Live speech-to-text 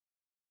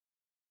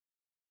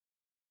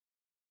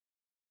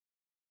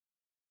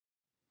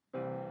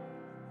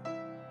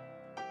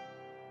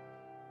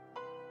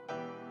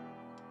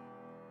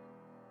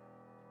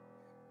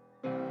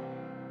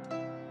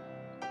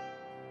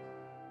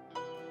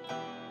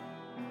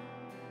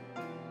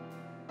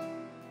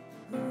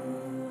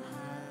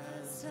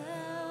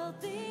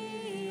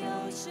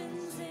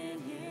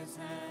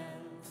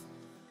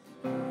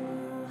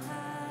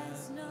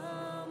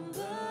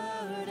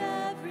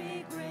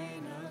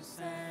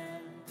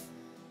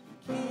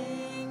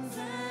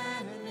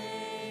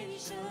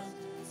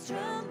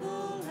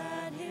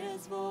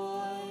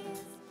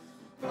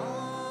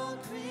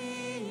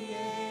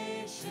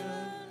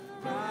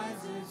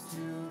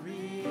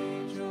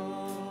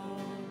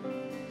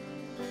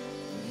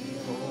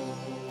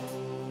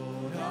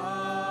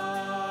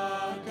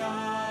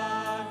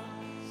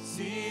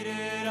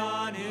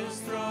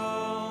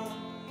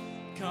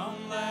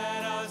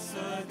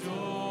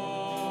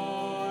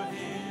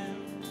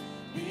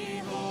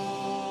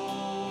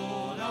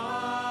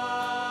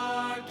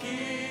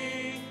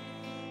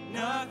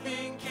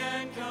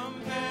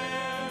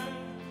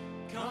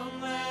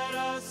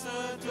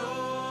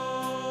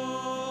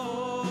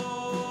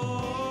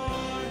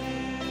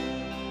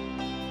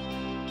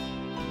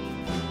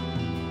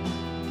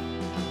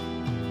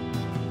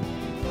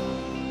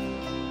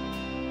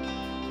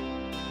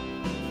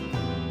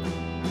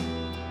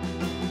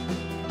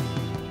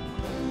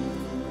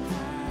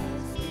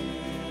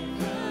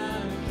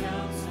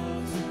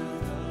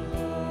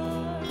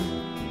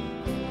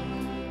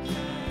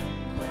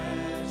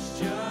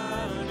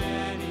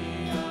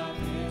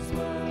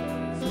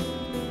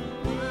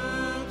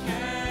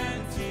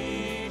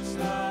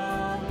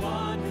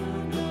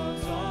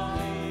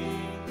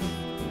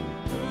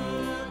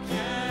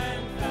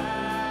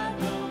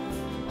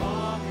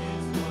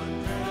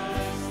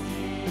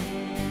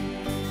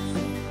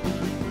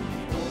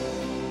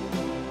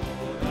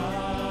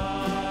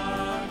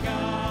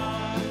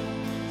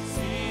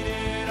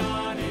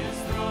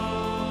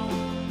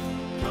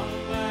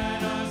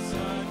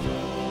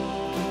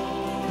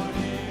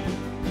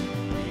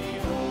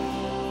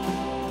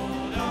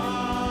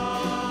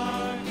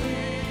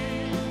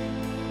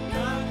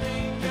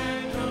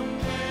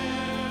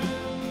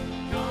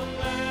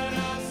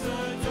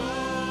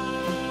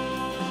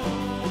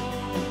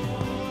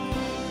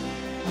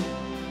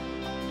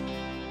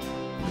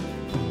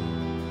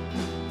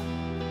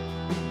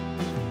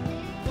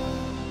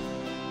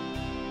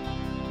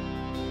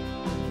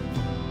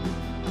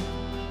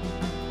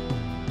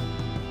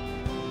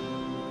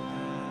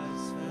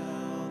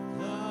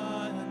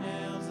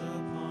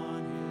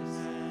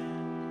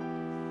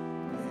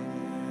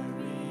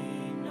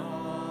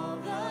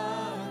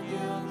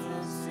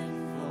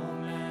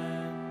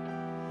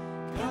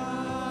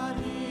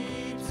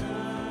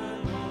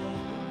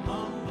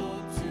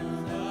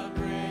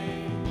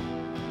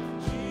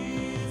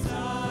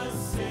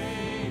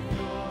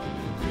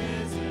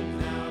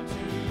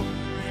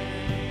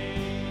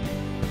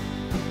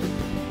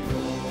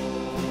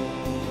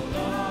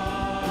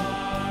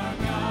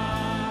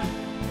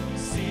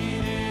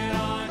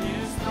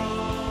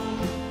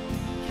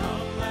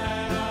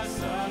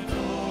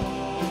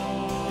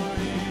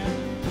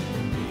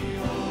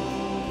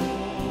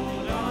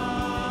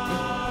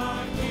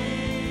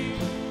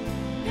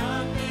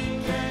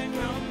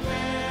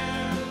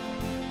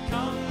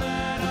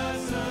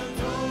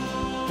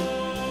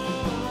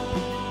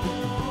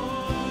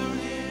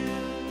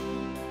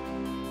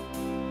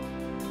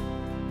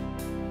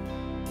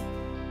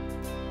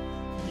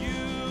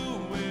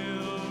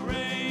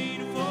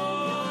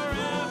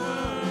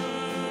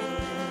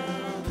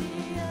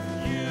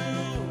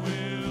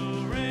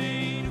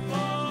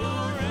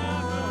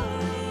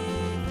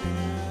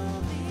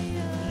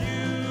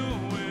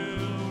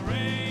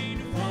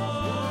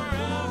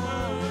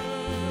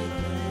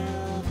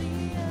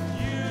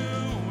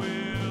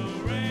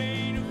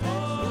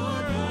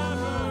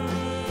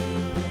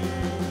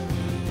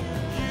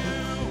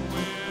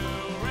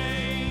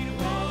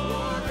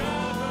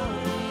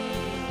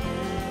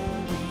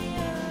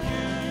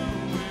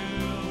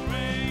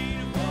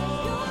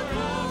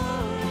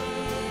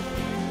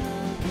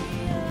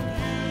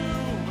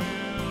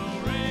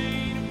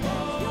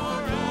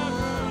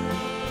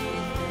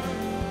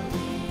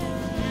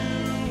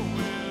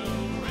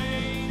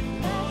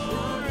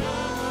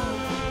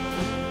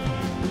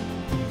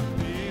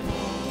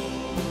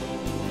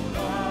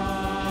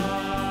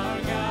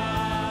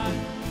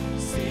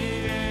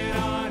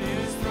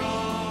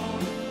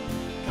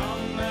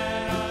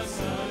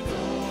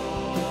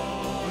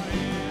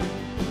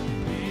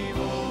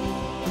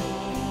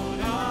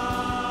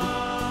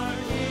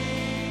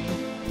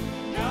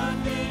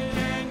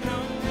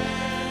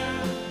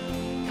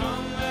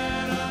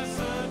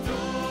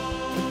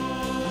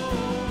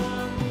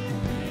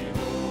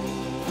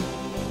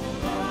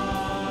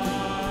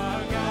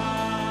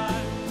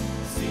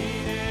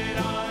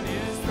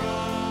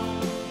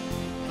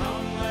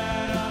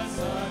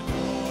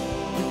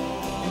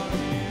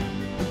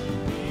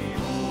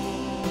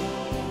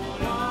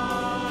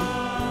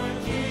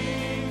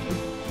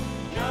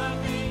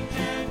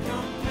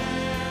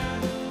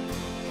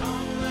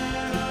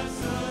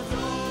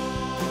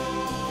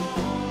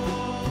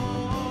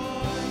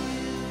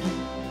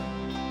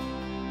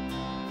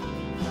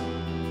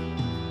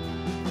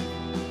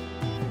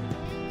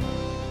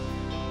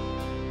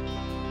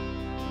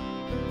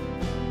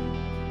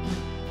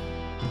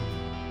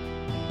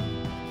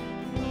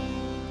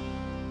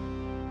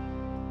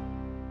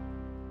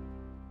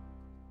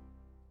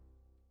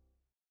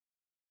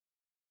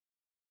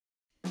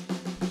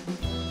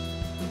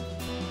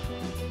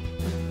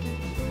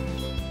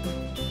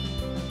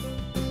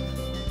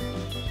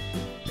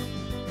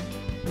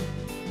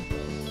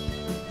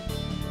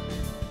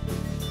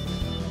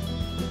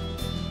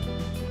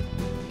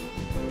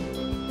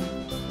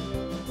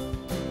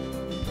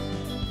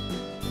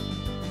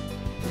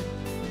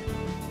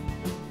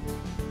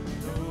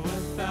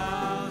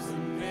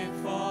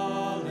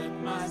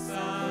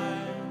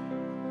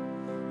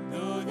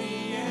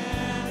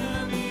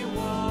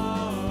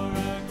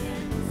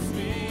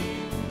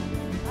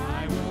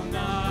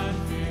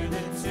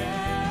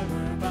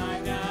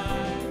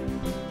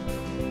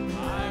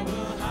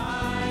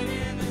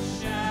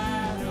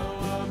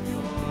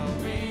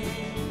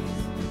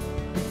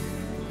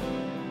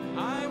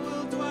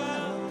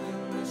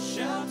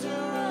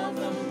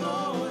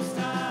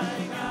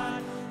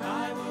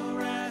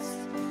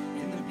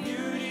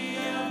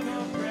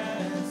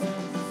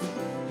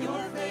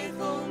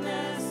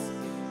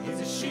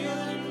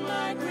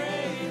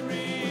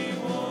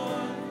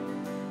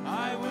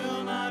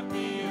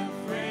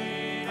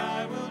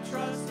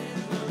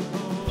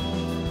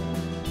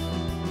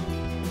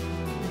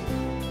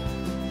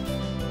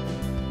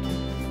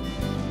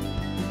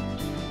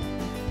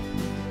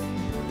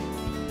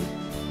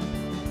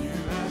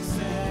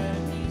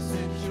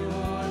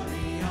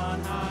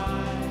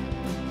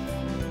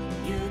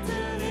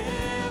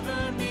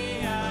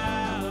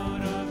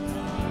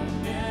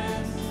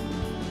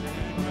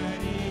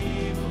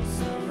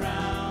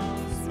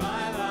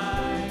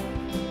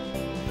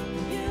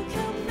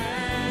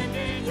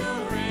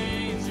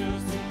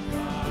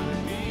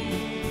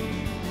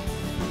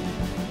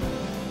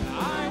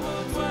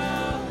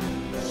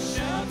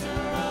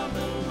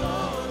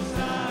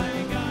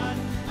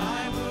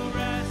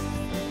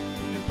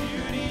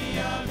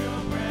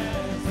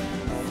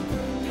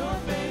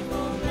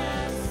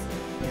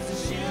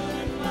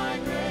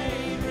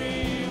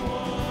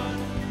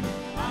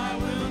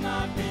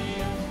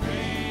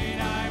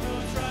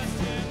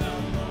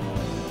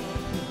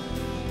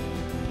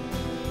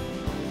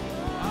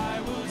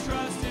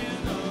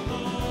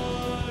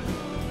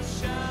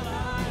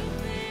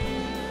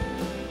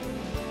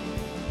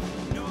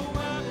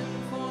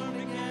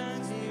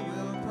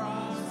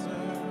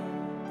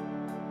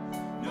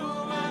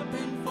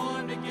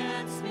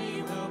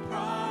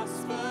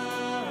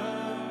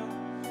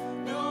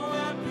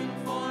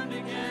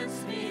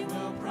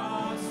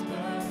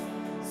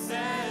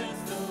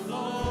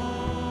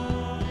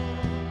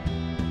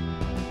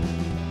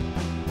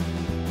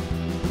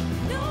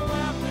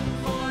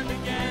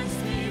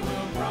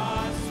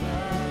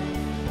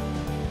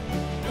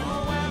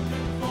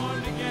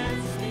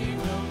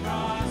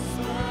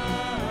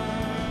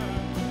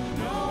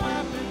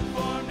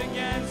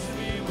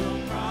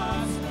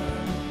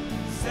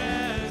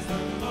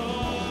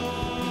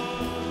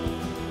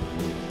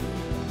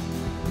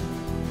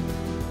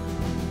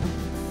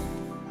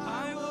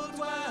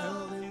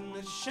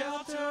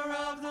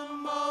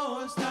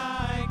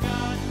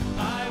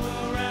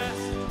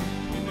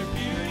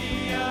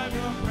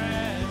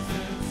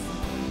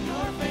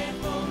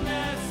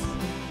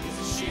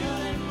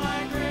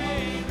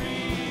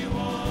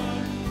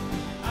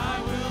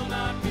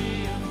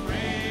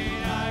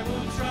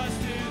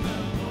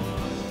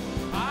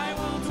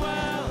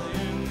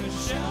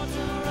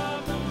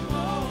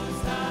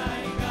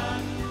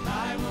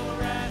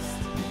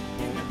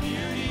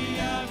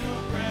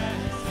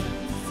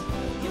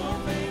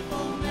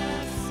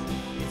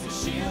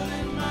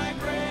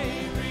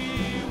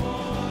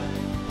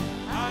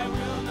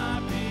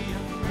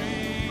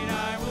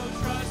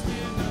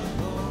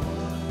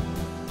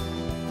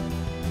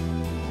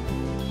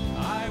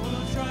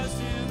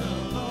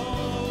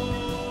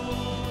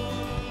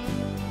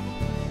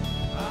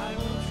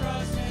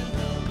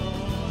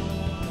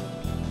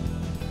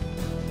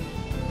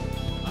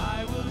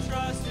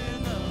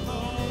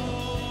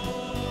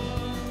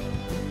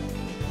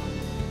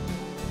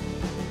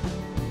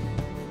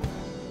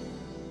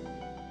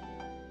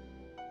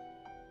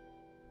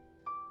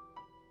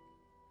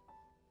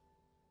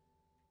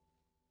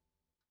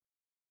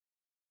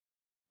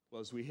Well,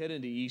 as we head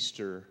into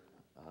Easter,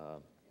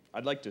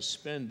 I'd like to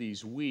spend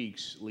these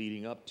weeks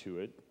leading up to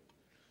it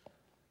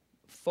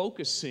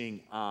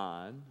focusing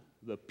on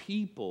the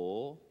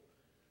people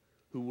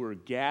who were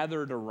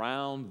gathered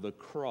around the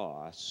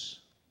cross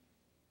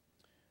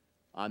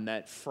on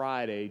that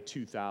Friday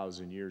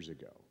 2,000 years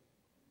ago.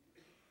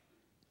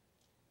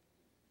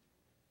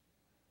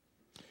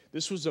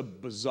 This was a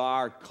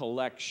bizarre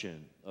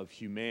collection of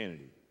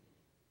humanity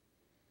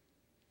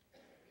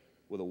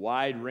with a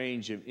wide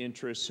range of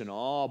interests, and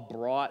all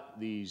brought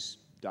these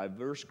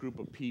diverse group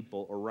of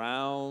people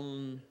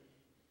around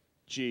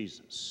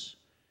Jesus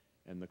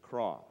and the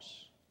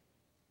cross.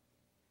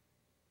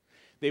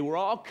 They were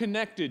all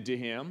connected to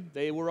him.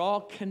 They were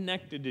all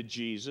connected to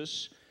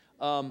Jesus,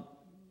 in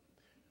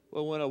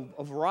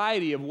a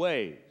variety of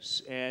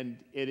ways. And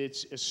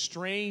it's a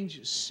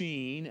strange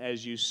scene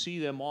as you see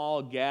them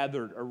all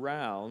gathered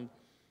around,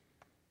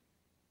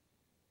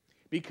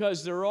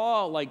 because they're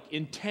all like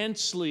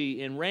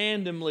intensely and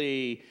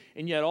randomly,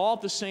 and yet all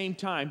at the same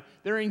time,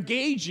 they're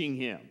engaging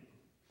him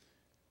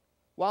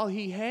while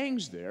he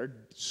hangs there,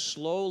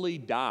 slowly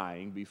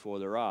dying before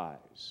their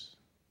eyes.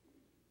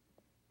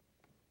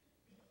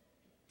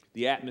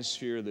 The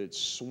atmosphere that's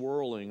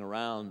swirling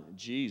around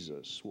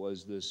Jesus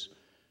was this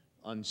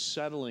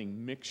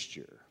unsettling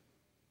mixture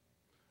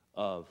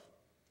of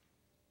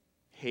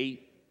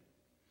hate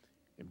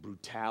and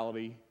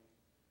brutality.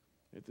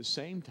 At the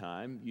same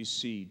time, you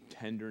see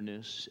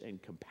tenderness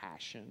and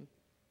compassion.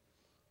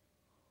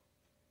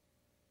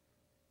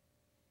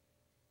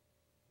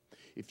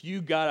 If you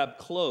got up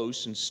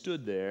close and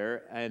stood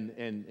there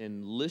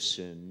and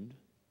listened,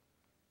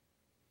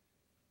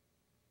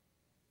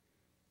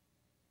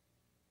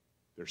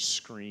 there's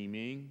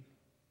screaming,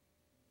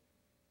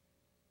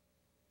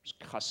 there's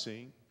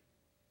cussing,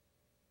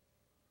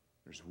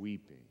 there's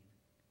weeping,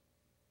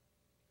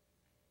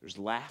 there's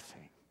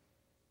laughing,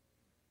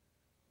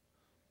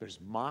 there's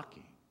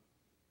mocking.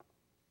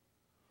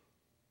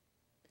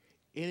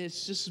 And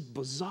it's just a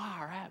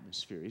bizarre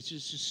atmosphere. It's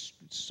just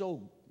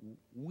so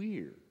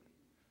weird.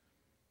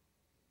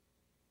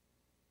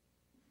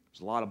 There's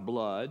a lot of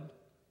blood.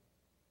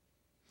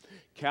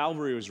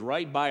 Calvary was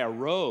right by a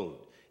road,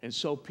 and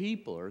so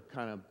people are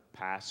kind of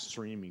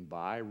streaming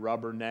by,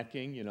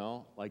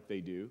 rubbernecking, like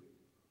they do.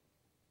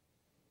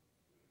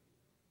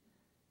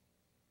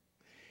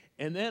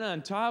 And then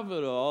on top of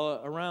it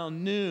all,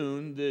 around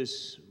noon,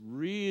 this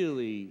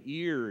really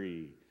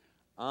eerie,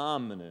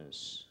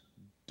 ominous,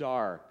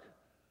 dark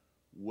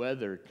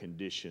weather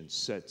condition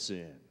sets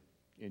in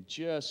and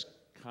just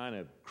kind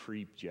of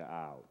creeped you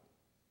out.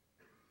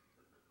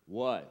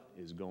 What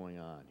is going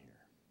on here?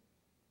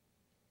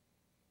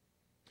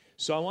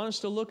 So I want us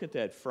to look at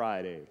that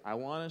Friday. I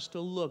want us to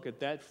look at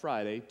that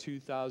Friday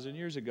 2,000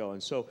 years ago.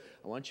 And so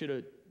I want you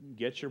to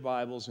get your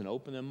Bibles and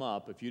open them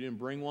up. If you didn't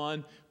bring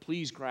one,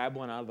 please grab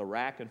one out of the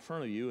rack in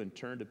front of you and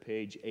turn to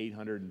page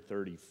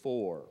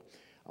 834.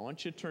 I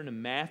want you to turn to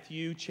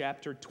Matthew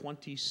chapter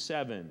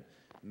 27.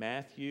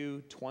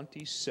 Matthew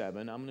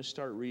 27. I'm going to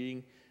start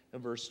reading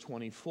in verse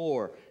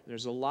 24.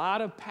 There's a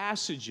lot of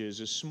passages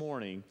this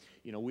morning.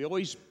 We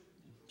always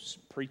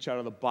preach out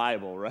of the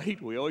Bible,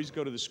 right? We always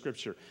go to the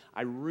Scripture.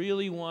 I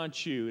really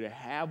want you to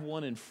have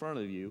one in front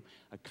of you,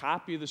 a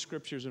copy of the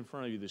Scriptures in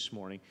front of you this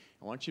morning.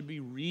 I want you to be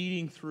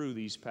reading through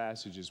these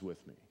passages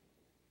with me.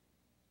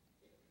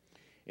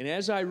 And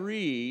as I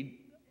read,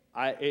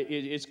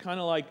 it's kind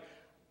of like,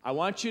 I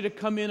want you to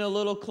come in a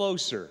little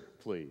closer,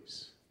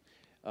 please.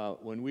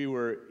 When we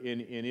were in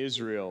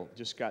Israel,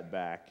 just got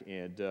back,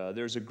 and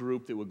there's a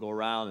group that would go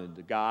around, and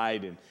the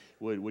guide and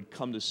would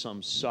come to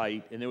some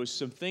site, and there was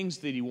some things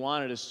that he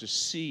wanted us to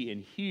see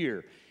and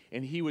hear,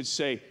 and he would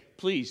say,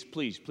 please,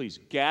 please, please,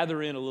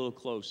 gather in a little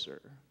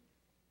closer.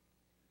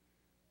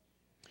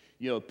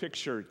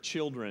 Picture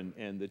children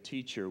and the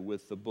teacher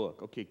with the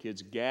book. Okay,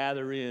 kids,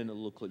 gather in a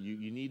little closer.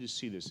 You need to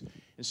see this.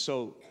 And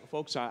so,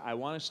 folks, I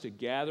want us to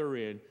gather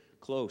in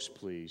close,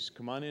 please.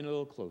 Come on in a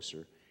little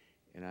closer.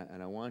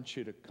 And I want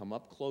you to come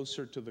up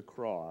closer to the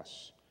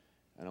cross,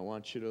 and I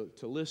want you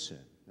to listen,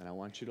 and I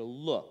want you to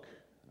look,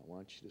 and I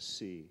want you to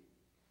see.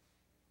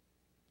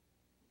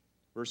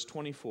 Verse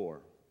 24,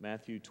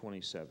 Matthew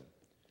 27.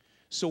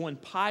 So when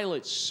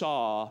Pilate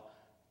saw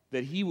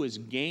that he was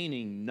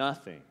gaining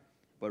nothing,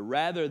 but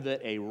rather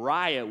that a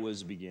riot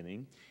was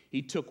beginning,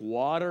 he took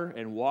water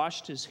and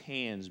washed his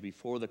hands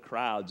before the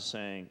crowd,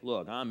 saying,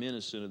 "Look, I'm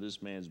innocent of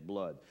this man's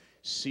blood.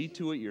 See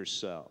to it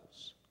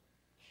yourselves."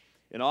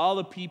 And all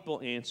the people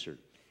answered,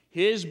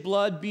 "His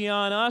blood be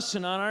on us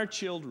and on our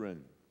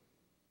children."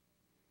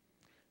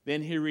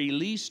 Then he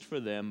released for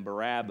them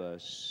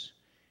Barabbas,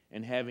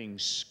 and having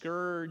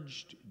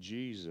scourged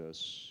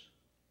Jesus,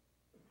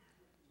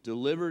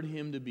 delivered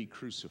him to be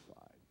crucified.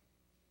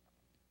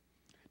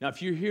 Now,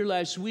 if you're here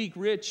last week,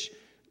 Rich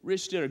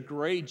did a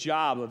great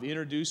job of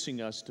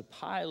introducing us to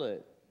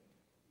Pilate.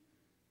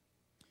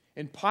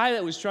 And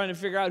Pilate was trying to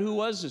figure out, who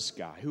was this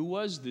guy? Who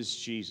was this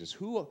Jesus?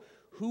 Who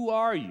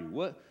are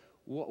you?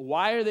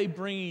 why are they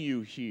bringing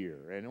you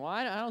here? And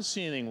I don't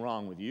see anything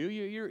wrong with you.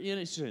 You're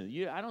innocent.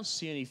 I don't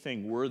see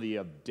anything worthy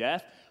of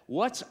death.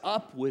 What's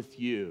up with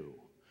you?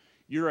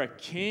 You're a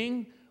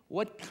king?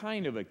 What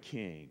kind of a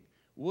king?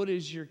 What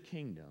is your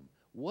kingdom?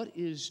 What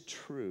is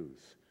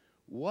truth?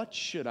 What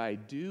should I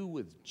do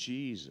with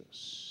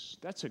Jesus?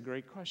 That's a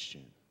great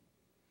question.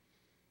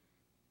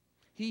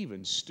 He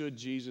even stood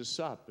Jesus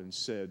up and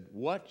said,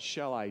 what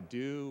shall I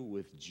do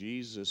with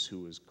Jesus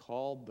who is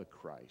called the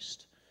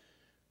Christ?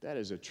 That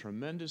is a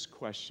tremendous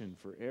question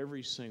for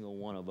every single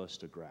one of us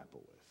to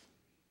grapple with.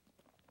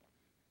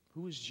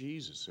 Who is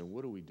Jesus and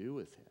what do we do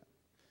with him?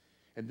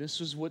 And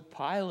this is what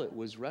Pilate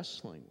was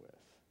wrestling with.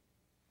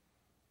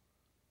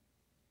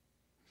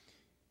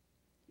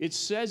 It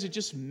says, it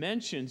just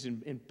mentions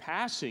in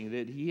passing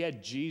that he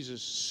had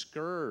Jesus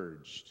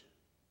scourged.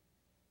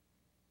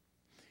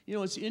 You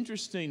know, it's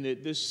interesting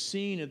that this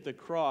scene at the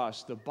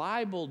cross, the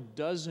Bible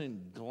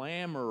doesn't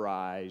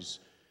glamorize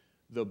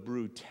the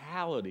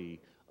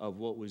brutality of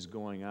what was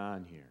going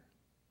on here.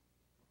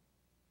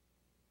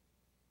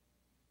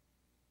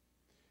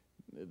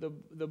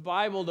 The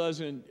Bible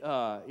doesn't,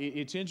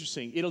 it's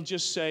interesting. It'll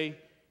just say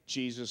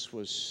Jesus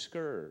was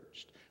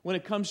scourged. When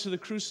it comes to the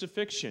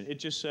crucifixion, it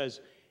just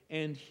says,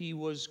 and he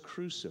was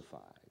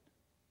crucified.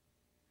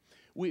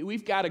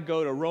 We've got to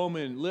go to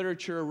Roman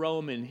literature,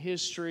 Roman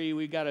history.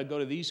 We've got to go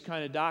to these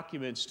kind of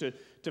documents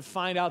to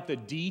find out the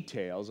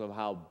details of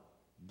how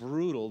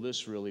brutal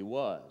this really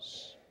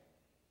was.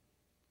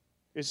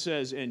 It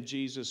says, and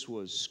Jesus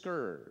was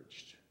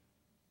scourged.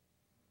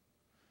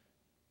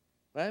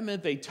 That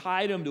meant they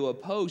tied him to a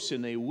post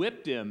and they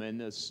whipped him, and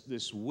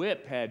this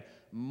whip had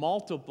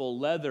multiple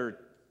leather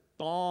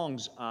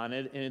thongs on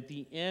it, and at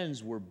the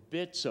ends were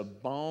bits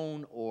of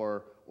bone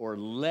or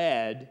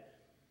lead.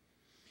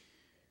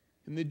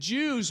 And the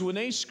Jews, when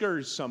they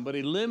scourged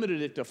somebody,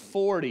 limited it to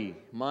 40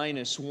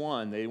 minus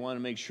 1. They wanted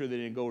to make sure they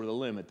didn't go to the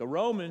limit. The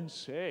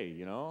Romans, hey,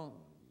 you know,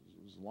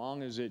 as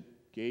long as it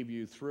gave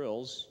you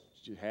thrills,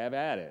 you have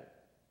at it.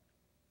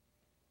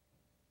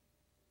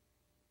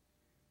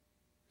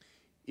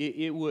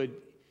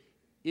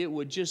 It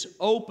would just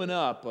open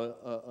up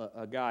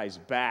a guy's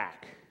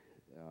back.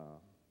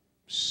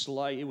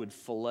 It would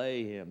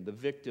fillet him. The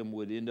victim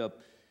would end up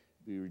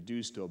be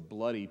reduced to a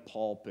bloody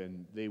pulp,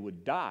 and they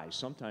would die.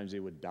 Sometimes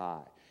they would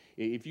die.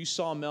 If you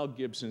saw Mel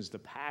Gibson's The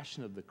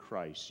Passion of the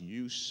Christ,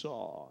 you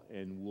saw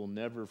and will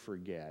never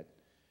forget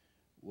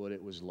what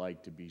it was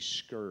like to be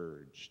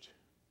scourged.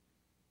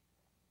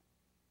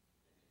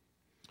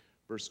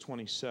 Verse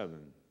 27,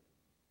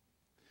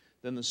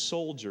 then the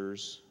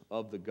soldiers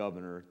of the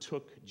governor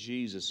took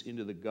Jesus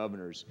into the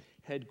governor's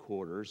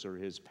headquarters, or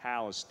his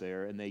palace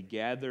there, and they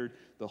gathered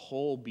the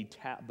whole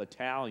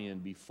battalion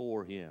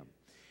before him.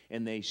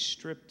 And they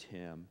stripped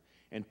him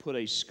and put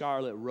a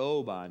scarlet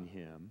robe on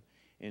him,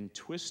 and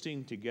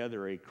twisting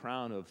together a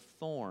crown of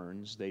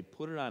thorns, they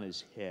put it on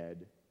his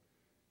head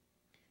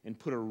and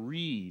put a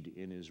reed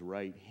in his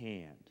right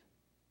hand.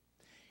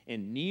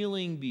 And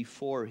kneeling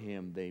before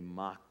him, they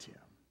mocked him.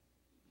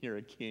 You're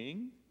a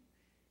king?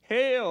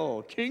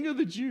 Hail, King of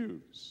the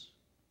Jews!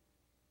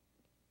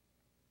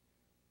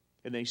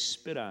 And they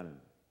spit on him.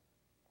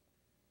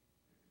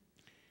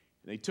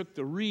 And they took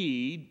the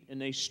reed and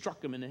they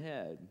struck him in the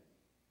head.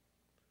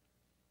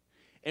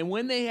 And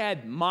when they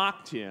had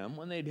mocked him,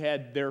 when they'd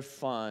had their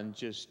fun,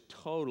 just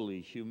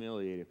totally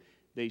humiliated him,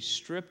 they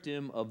stripped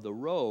him of the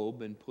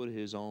robe and put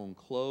his own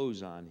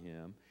clothes on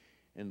him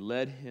and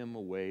led him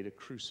away to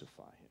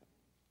crucify him.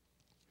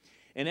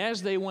 And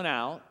as they went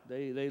out,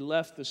 they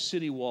left the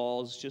city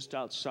walls just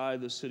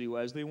outside the city.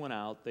 As they went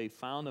out, they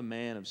found a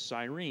man of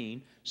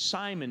Cyrene,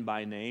 Simon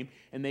by name,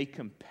 and they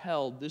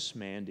compelled this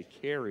man to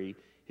carry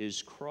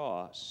his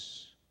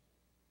cross.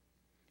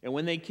 And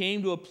when they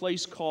came to a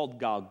place called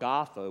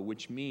Golgotha,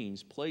 which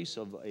means place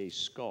of a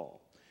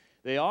skull,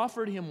 they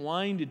offered him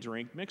wine to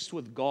drink mixed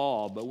with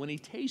gall, but when he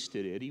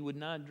tasted it, he would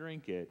not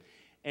drink it.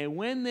 And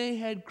when they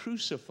had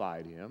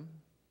crucified him,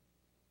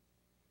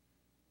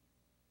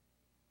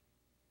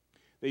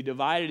 they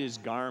divided his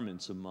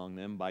garments among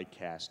them by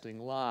casting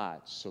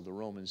lots. So the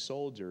Roman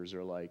soldiers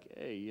are like,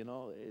 hey, you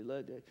know,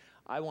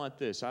 I want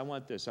this, I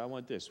want this, I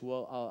want this.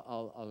 Well,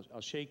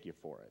 I'll shake you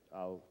for it.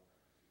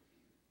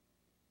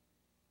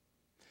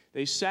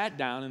 They sat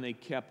down and they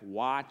kept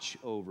watch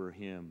over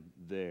him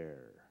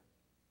there.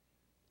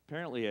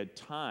 Apparently at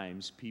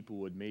times people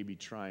would maybe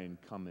try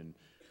and come and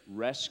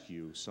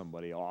rescue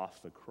somebody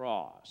off the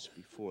cross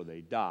before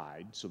they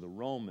died. So the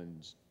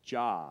Romans'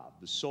 job,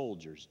 the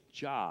soldiers'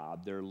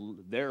 job,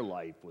 their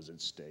life was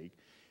at stake.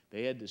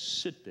 They had to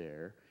sit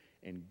there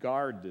and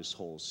guard this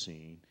whole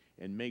scene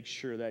and make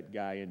sure that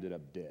guy ended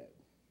up dead.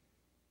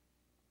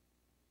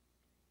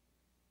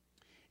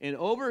 And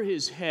over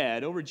his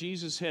head, over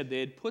Jesus' head,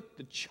 they had put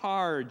the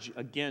charge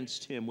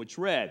against him, which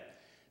read,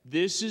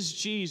 "This is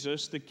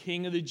Jesus, the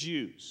King of the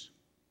Jews."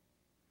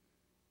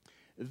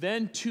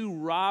 Then 2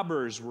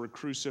 robbers were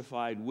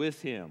crucified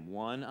with him,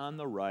 one on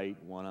the right,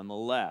 one on the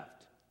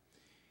left.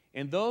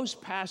 And those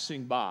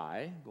passing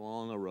by,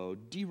 along the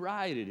road,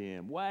 derided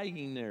him,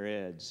 wagging their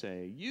heads,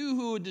 saying, "You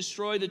who would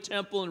destroy the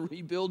temple and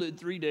rebuild it in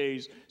 3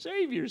 days,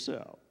 save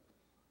yourself.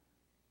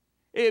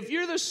 If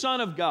you're the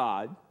Son of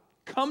God,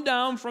 come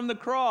down from the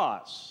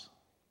cross."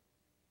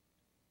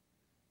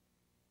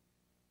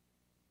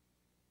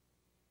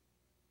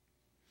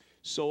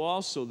 So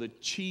also the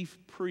chief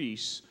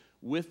priests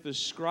with the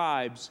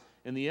scribes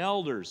and the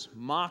elders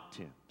mocked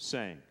him,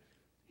 saying,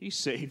 "He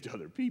saved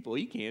other people.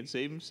 He can't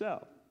save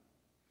himself.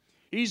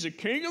 He's the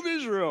king of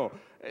Israel.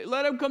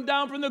 Let him come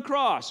down from the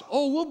cross.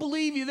 Oh, we'll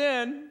believe you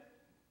then."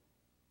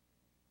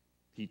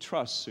 He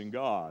trusts in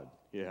God.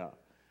 Yeah.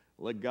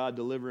 Let God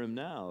deliver him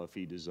now if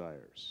he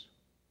desires.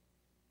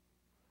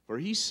 For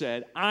he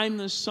said, "I'm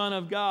the Son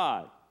of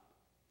God."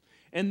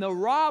 And the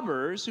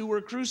robbers who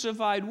were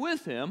crucified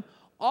with him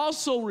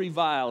also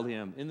reviled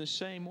him in the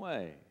same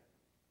way.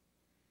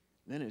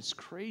 Then it's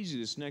crazy,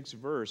 this next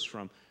verse,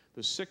 from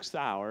the 6th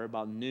hour,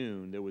 about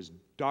noon, there was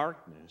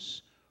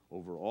darkness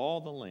over all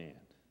the land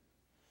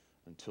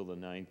until the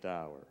 9th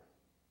hour.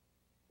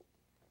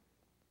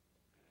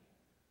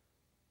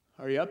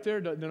 Are you up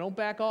there? Don't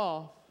back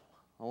off.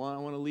 I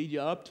want to lead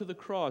you up to the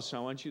cross. I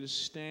want you to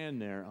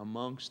stand there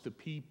amongst the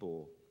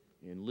people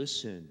and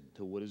listen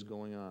to what is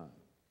going on.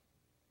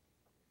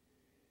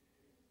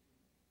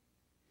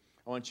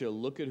 I want you to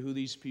look at who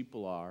these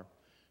people are,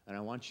 and I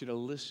want you to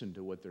listen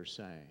to what they're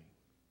saying,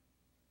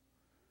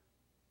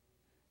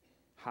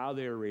 how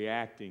they're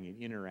reacting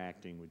and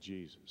interacting with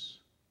Jesus.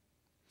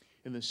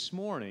 And this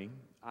morning,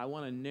 I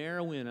want to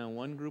narrow in on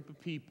one group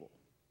of people.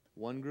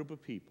 One group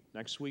of people.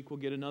 Next week, we'll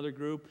get another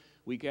group.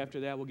 Week after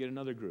that, we'll get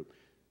another group.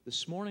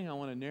 This morning, I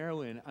want to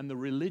narrow in on the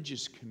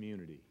religious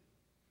community.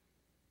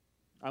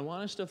 I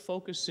want us to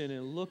focus in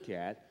and look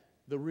at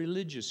the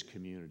religious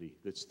community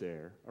that's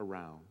there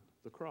around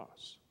the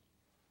cross.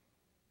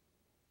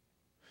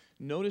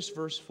 Notice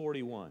verse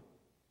 41.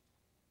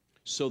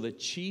 So the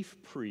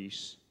chief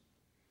priests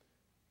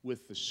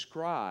with the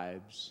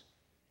scribes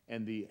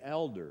and the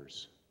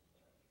elders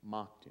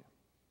mocked him.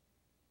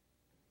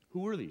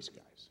 Who were these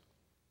guys?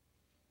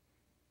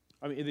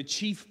 I mean, the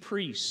chief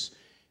priests,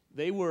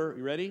 they were,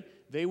 you ready?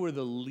 They were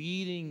the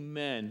leading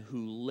men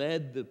who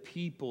led the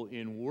people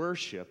in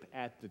worship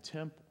at the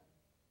temple.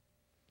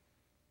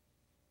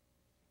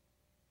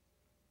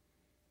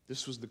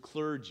 This was the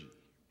clergy.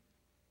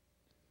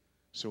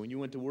 So when you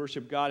went to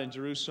worship God in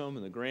Jerusalem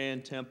in the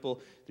grand temple,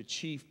 the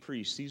chief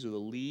priests, these are the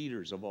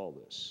leaders of all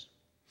this.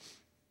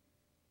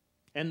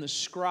 And the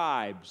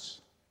scribes,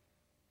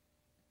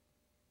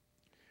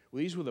 well,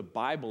 these were the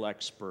Bible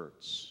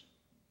experts.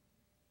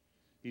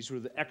 These were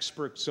the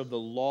experts of the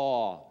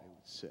law, I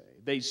would say.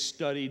 They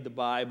studied the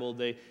Bible.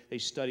 They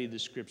studied the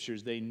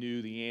scriptures. They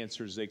knew the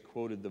answers. They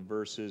quoted the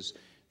verses.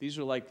 These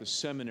are like the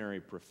seminary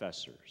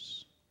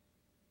professors.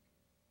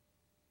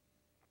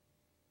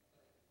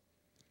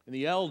 And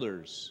the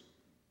elders,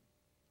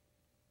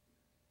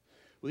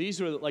 well,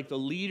 these are like the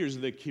leaders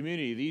of the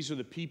community. These are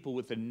the people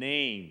with the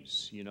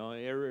names. You know,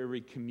 every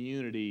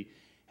community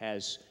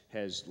has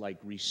like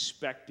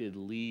respected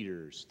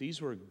leaders.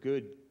 These were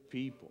good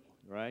people,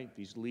 right?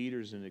 These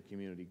leaders in the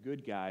community,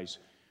 good guys,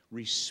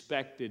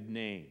 respected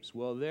names.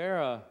 Well,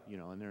 they're,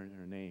 and their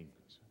names.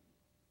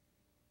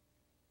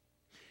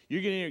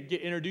 You're going to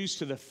get introduced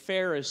to the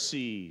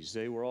Pharisees.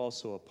 They were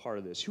also a part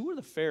of this. Who were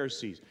the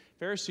Pharisees?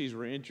 Pharisees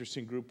were an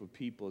interesting group of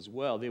people as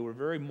well. They were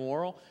very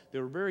moral. They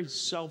were very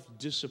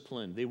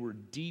self-disciplined. They were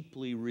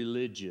deeply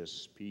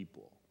religious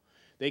people.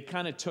 They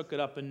kind of took it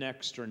up an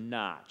extra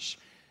notch.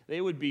 They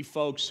would be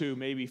folks who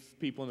maybe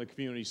people in the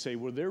community say,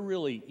 well, they're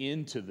really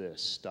into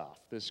this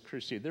stuff, this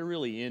Christianity. They're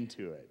really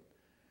into it.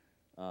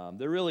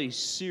 They're really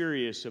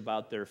serious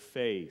about their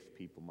faith,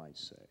 people might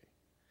say.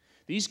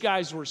 These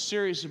guys were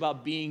serious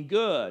about being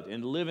good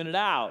and living it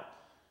out.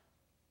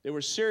 They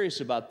were serious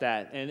about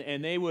that,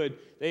 and they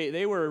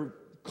were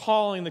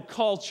calling the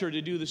culture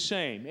to do the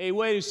same. Hey,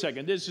 wait a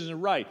second, this isn't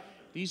right.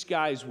 These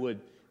guys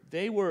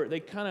they'd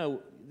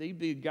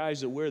be the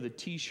guys that wear the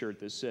T-shirt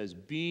that says,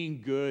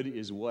 "Being good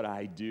is what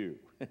I do."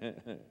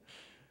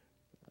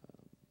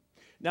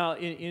 Now,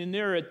 in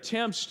their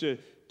attempts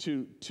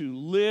to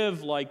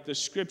live like the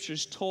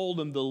Scriptures told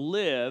them to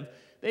live,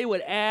 they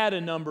would add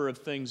a number of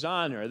things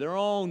on there, their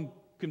own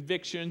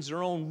convictions,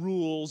 their own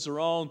rules, their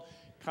own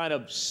kind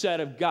of set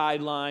of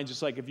guidelines.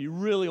 It's like, if you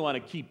really want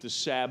to keep the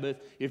Sabbath,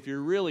 if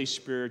you're really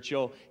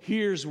spiritual,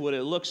 here's what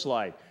it looks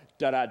like.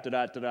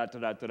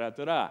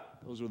 Da-da-da-da-da-da-da-da-da-da.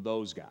 Those were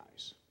those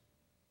guys.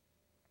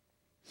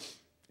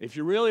 If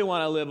you really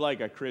want to live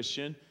like a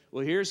Christian,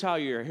 well, here's how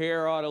your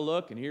hair ought to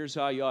look, and here's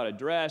how you ought to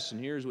dress,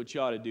 and here's what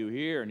you ought to do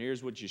here, and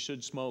here's what you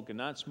should smoke and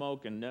not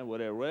smoke, and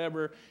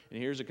whatever,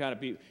 and here's the kind of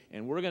people.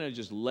 And we're going to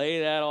just lay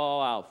that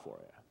all out for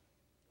you.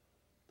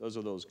 Those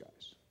are those guys.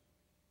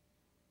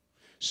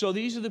 So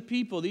these are the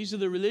people, these are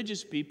the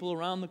religious people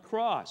around the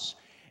cross.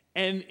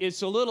 And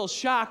it's a little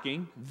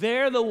shocking.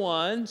 They're the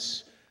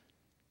ones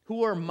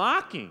who are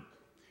mocking.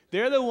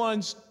 They're the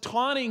ones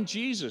taunting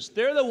Jesus.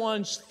 They're the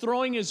ones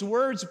throwing his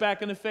words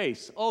back in the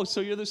face. Oh,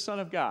 so you're the Son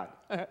of God.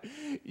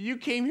 You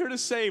came here to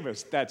save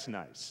us. That's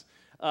nice.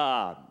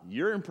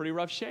 You're in pretty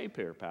rough shape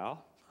here,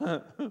 pal.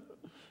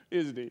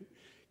 Isn't he?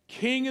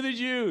 King of the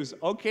Jews.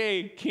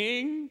 Okay,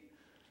 king.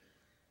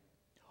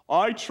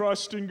 I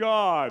trust in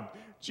God.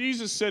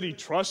 Jesus said he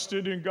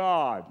trusted in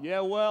God.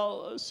 Yeah,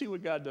 well, let's see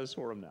what God does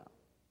for him now.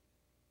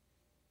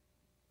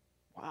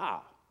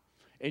 Wow.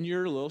 And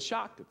you're a little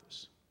shocked at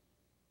this.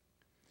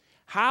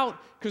 How?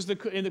 Because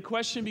the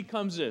question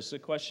becomes this. The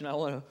question I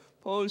want to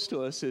pose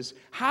to us is,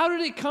 how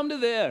did it come to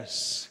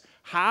this?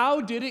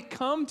 How did it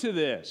come to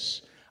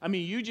this? I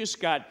mean, you just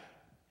got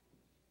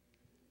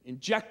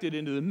injected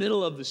into the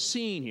middle of the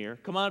scene here.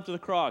 Come on up to the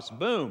cross.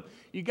 Boom.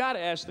 You got to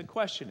ask the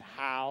question,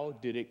 how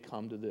did it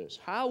come to this?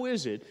 How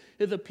is it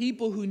that the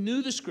people who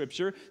knew the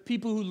Scripture,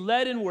 people who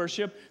led in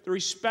worship, the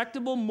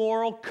respectable,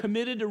 moral,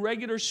 committed to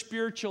regular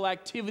spiritual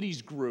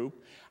activities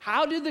group,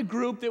 how did the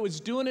group that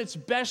was doing its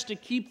best to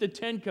keep the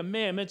Ten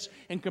Commandments,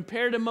 and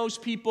compared to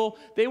most people,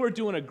 they were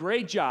doing a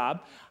great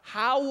job,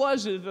 how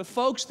was it that the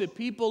folks that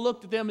people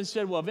looked at them and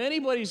said, well, if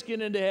anybody's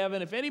getting into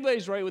heaven, if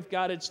anybody's right with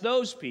God, it's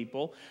those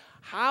people.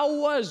 How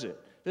was it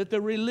that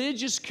the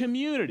religious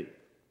community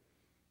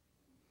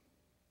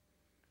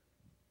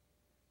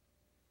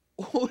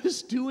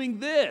was doing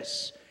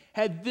this,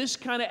 had this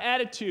kind of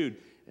attitude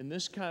and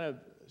this kind of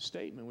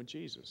statement with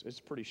Jesus? It's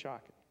pretty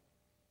shocking.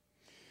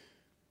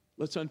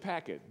 Let's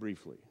unpack it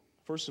briefly.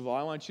 First of all,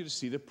 I want you to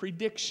see the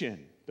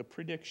prediction. The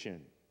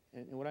prediction.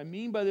 And what I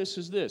mean by this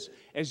is this.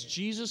 As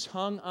Jesus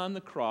hung on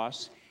the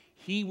cross,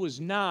 he was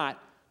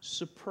not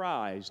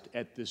surprised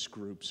at this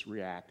group's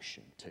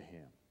reaction to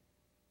him.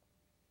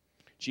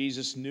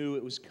 Jesus knew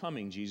it was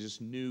coming. Jesus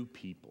knew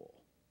people.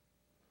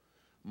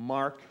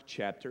 Mark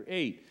chapter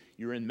 8.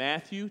 You're in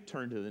Matthew.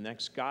 Turn to the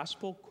next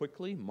gospel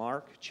quickly.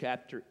 Mark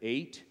chapter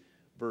 8,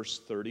 verse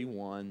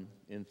 31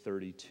 and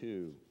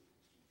 32.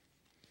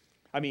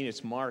 I mean,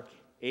 it's Mark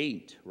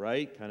 8,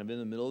 right? Kind of in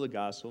the middle of the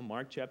gospel.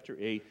 Mark chapter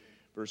 8,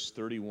 verse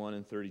 31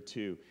 and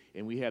 32.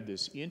 And we have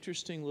this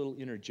interesting little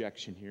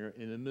interjection here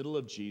in the middle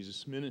of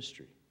Jesus'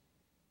 ministry.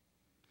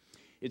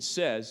 It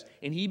says,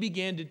 and he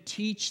began to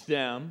teach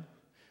them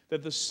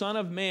that the Son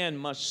of Man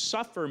must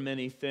suffer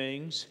many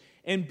things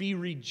and be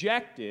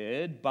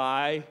rejected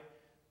by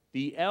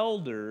the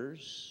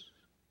elders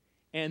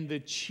and the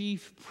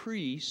chief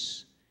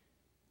priests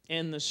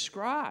and the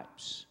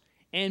scribes,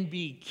 and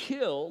be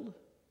killed,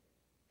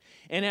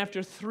 and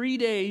after 3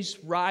 days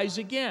rise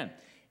again.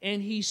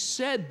 And he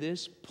said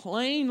this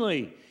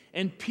plainly.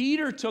 And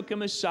Peter took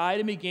him aside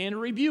and began to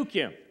rebuke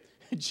him.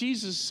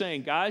 Jesus is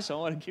saying, guys, I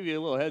want to give you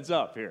a little heads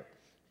up here.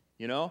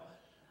 You know,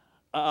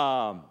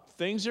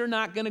 things are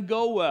not going to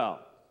go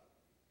well.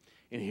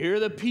 And here are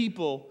the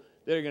people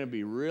that are going to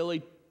be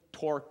really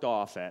torqued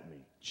off at me.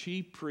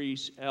 Chief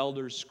priests,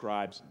 elders,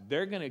 scribes.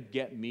 They're going to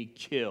get me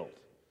killed.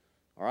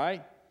 All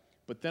right?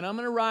 But then I'm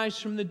going to rise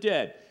from the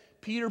dead.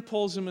 Peter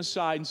pulls him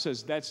aside and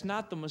says, that's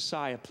not the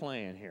Messiah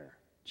plan here,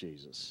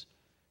 Jesus.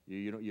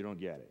 You don't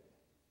get it.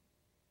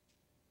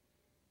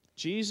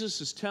 Jesus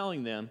is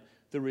telling them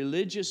the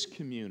religious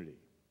community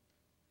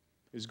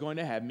is going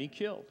to have me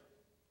killed.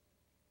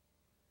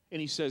 And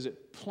he says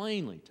it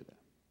plainly to them.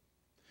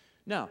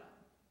 Now,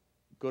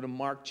 go to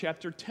Mark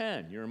chapter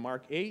 10. You're in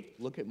Mark 8.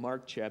 Look at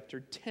Mark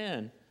chapter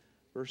 10,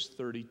 verse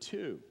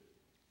 32.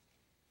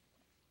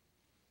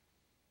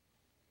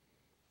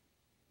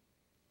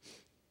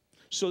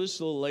 So this is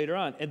a little later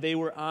on. And they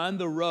were on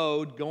the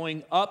road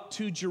going up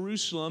to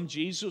Jerusalem.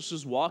 Jesus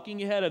was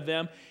walking ahead of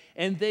them.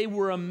 And they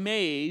were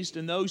amazed,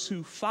 and those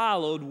who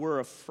followed were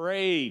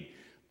afraid.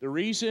 The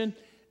reason?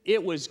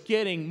 It was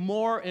getting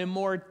more and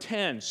more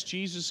tense.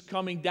 Jesus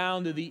coming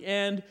down to the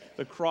end.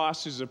 The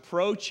cross is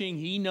approaching.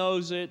 He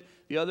knows it.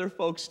 The other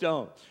folks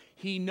don't.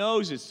 He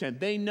knows it's tense.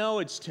 They know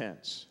it's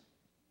tense.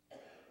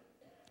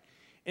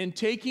 And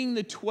taking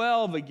the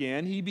 12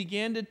 again, he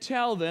began to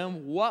tell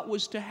them what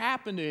was to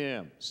happen to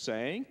him,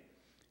 saying,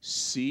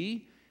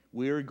 see,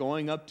 we are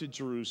going up to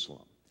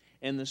Jerusalem,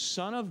 and the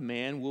Son of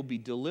Man will be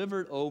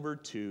delivered over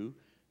to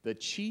the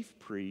chief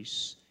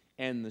priests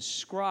and the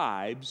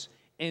scribes,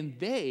 and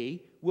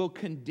they will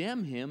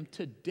condemn him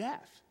to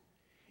death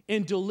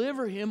and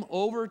deliver him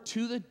over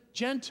to the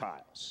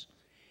Gentiles.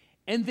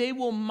 And they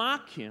will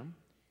mock him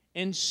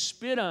and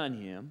spit on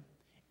him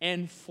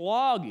and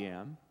flog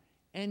him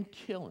and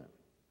kill him.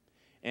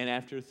 And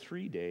after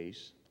 3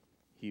 days,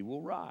 he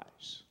will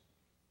rise.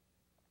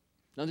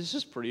 Now, this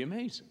is pretty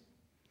amazing.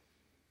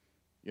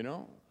 You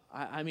know,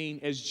 I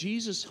mean, as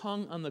Jesus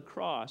hung on the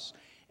cross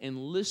and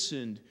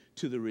listened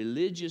to the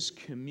religious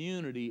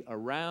community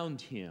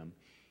around him,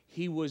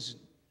 he wasn't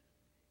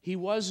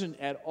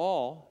at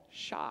all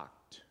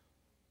shocked.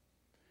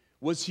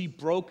 Was he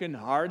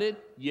brokenhearted?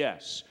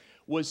 Yes.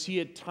 Was he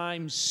at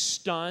times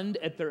stunned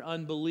at their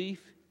unbelief?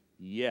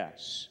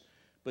 Yes.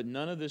 But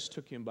none of this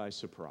took him by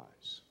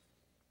surprise.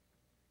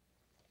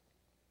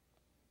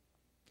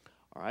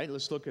 All right,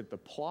 let's look at the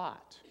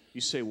plot.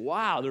 You say,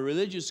 wow, the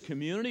religious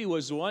community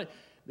was the one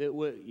that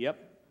would,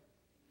 yep.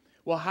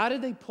 Well, how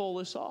did they pull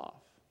this off?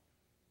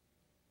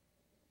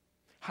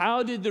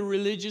 How did the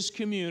religious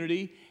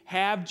community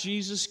have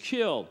Jesus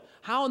killed?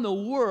 How in the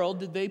world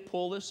did they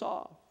pull this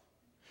off?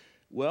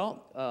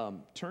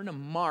 Well, turn to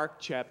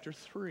Mark chapter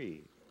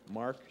 3.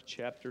 Mark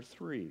chapter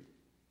 3.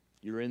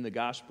 You're in the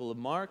Gospel of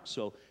Mark,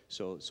 so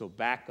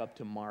back up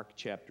to Mark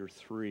chapter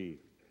 3.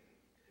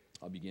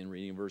 I'll begin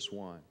reading verse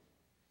 1.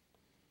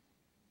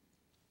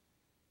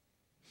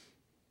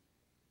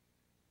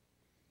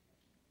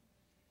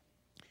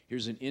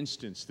 Here's an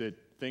instance that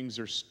things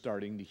are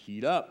starting to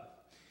heat up.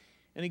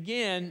 And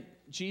again,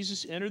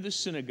 Jesus entered the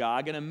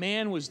synagogue, and a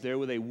man was there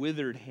with a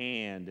withered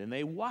hand. And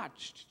they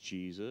watched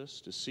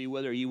Jesus to see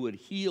whether he would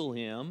heal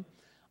him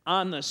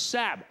on the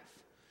Sabbath,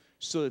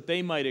 so that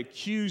they might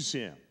accuse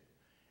him.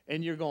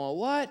 And you're going,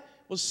 what?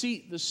 Well,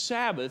 see, the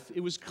Sabbath,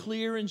 it was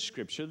clear in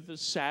Scripture that the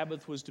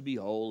Sabbath was to be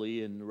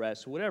holy and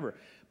rest, whatever.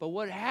 But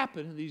what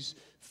happened, these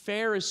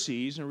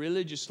Pharisees and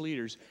religious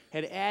leaders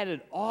had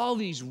added all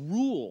these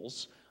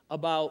rules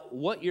about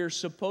what you're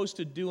supposed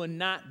to do and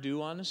not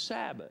do on the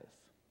Sabbath.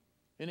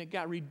 And it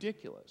got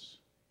ridiculous.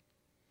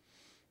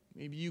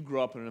 Maybe you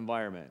grew up in an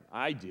environment.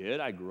 I did.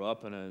 I grew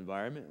up in an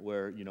environment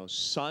where,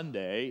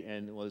 Sunday,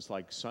 and it was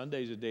like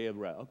Sunday's a day of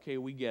rest. Okay,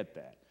 we get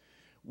that.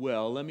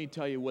 Well, let me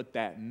tell you what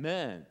that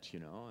meant,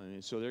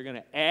 And so they're going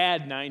to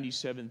add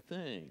 97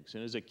 things.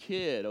 And as a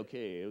kid,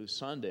 okay, it was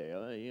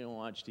Sunday. You don't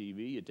watch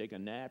TV. You take a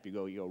nap. You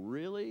go,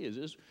 really? Is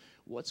this,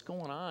 what's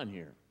going on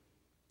here?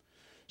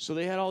 So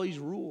they had all these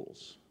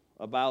rules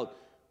about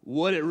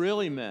what it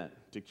really meant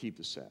to keep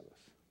the Sabbath.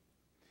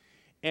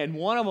 And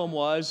one of them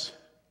was,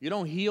 you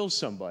don't heal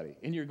somebody.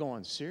 And you're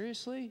going,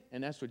 seriously?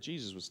 And that's what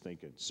Jesus was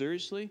thinking.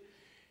 Seriously?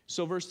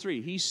 So verse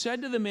 3, he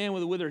said to the man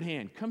with a withered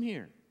hand, come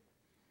here.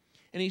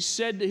 And he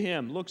said to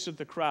him, looks at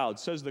the crowd,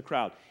 says to the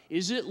crowd,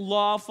 is it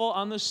lawful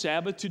on the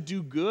Sabbath to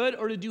do good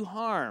or to do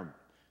harm,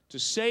 to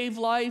save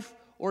life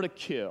or to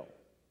kill?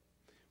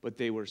 But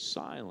they were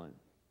silent.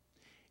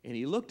 And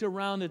he looked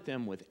around at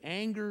them with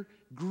anger,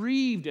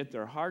 grieved at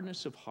their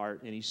hardness of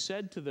heart, and he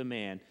said to the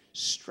man,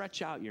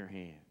 stretch out your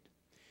hand.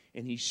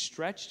 And he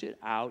stretched it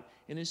out,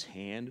 and his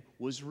hand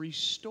was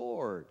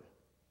restored.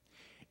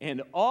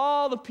 And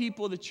all the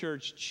people of the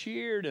church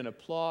cheered and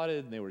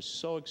applauded, and they were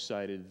so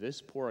excited.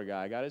 This poor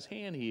guy got his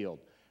hand healed.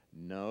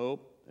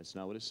 Nope, that's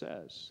not what it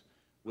says.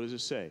 What does it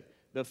say?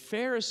 The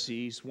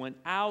Pharisees went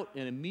out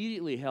and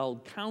immediately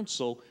held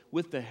counsel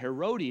with the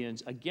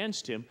Herodians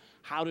against him,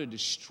 how to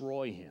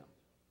destroy him.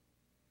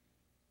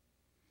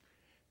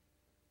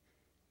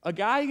 A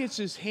guy gets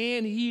his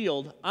hand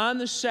healed on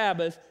the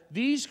Sabbath.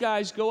 These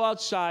guys go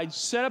outside,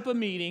 set up a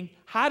meeting.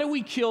 How do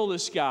we kill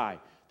this guy?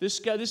 This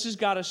has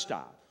got to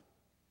stop.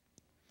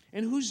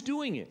 And who's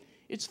doing it?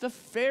 It's the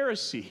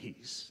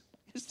Pharisees.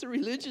 It's the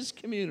religious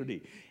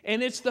community.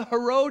 And it's the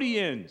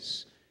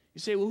Herodians. You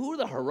say, well, who are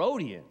the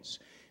Herodians?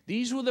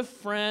 These were the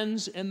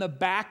friends and the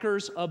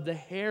backers of the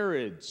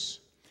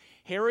Herods.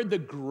 Herod the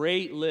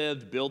Great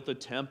lived, built the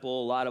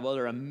temple, a lot of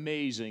other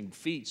amazing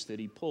feats that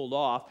he pulled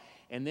off.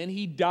 And then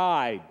he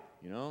died,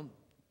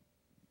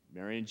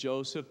 Mary and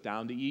Joseph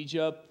down to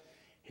Egypt.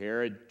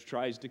 Herod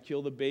tries to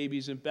kill the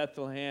babies in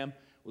Bethlehem.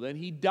 Well, then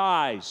he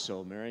dies,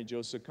 so Mary and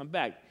Joseph come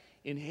back.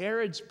 In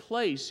Herod's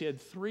place, he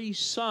had 3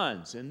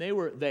 sons, and they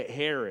were the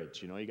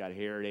Herods. You got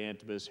Herod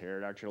Antipas,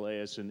 Herod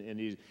Archelaus,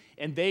 and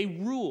they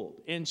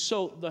ruled. And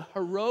so the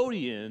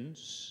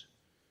Herodians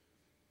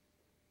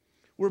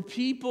were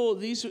people,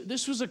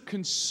 this was a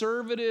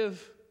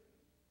conservative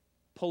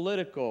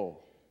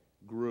political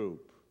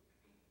group.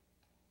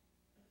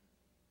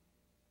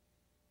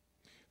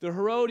 The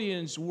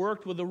Herodians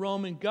worked with the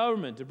Roman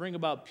government to bring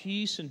about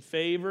peace and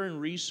favor and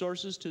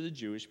resources to the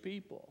Jewish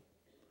people.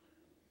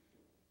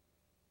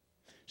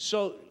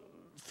 So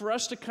for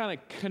us to kind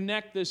of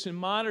connect this in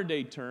modern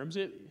day terms,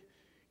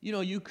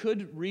 you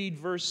could read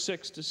verse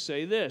 6 to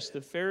say this. The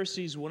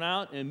Pharisees went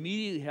out and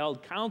immediately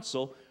held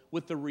counsel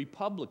with the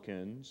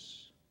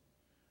Republicans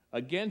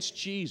against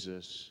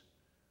Jesus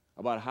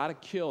about how to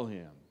kill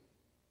him.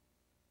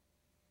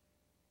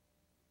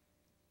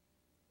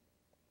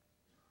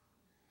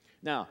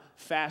 Now,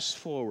 fast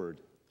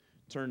forward.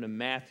 Turn to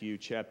Matthew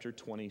chapter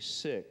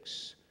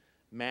 26.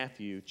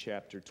 Matthew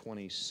chapter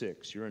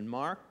 26. You're in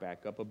Mark,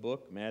 back up a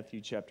book, Matthew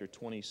chapter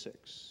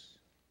 26.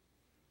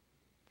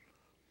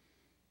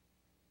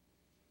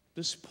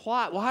 This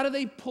plot, well, how did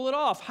they pull it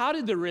off? How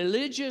did the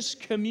religious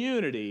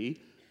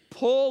community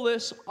pull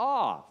this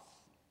off?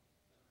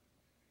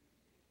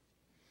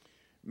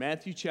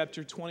 Matthew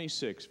chapter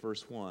 26,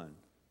 verse 1.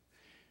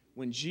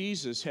 When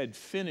Jesus had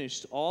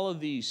finished all of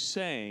these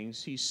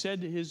sayings, he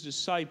said to his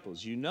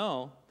disciples,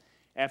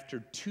 after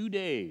 2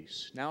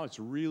 days, now it's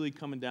really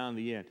coming down to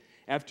the end.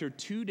 After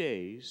 2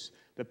 days,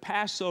 the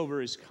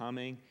Passover is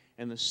coming,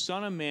 and the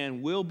Son of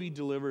Man will be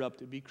delivered up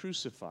to be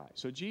crucified.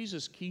 So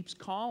Jesus keeps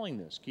calling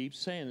this, keeps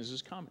saying this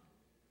is coming.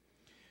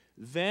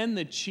 Then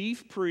the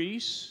chief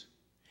priests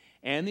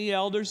and the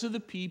elders of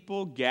the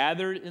people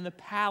gathered in the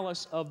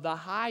palace of the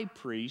high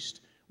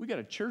priest. We got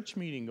a church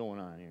meeting going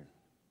on here.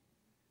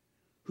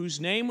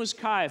 Whose name was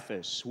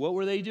Caiaphas. What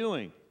were they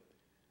doing?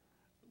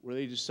 Were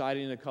they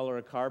deciding the color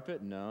of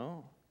carpet?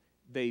 No.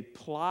 They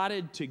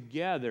plotted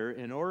together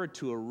in order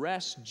to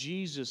arrest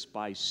Jesus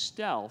by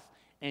stealth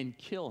and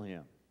kill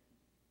him.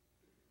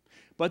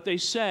 But they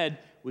said,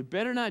 we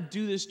better not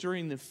do this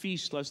during the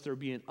feast lest there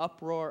be an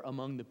uproar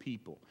among the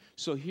people.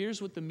 So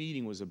here's what the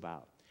meeting was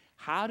about.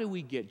 How do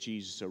we get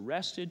Jesus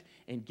arrested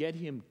and get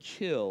him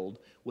killed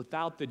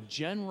without the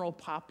general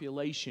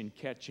population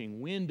catching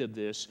wind of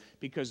this,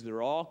 because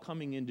they're all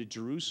coming into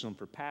Jerusalem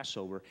for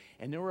Passover,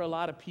 and there were a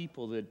lot of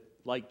people that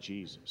liked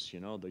Jesus, you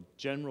know, the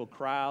general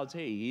crowds.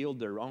 Hey, he healed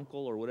their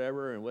uncle or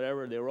whatever, and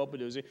whatever, they were open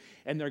to it,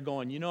 and they're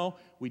going, you know,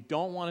 we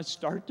don't want to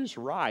start this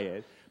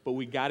riot, but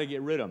we got to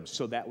get rid of him.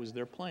 So that was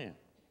their plan.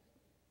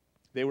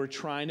 They were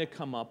trying to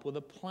come up with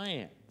a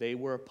plan. They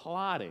were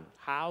plotting.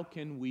 How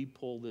can we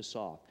pull this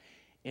off?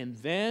 And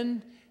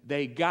then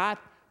they got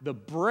the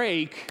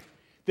break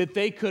that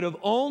they could have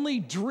only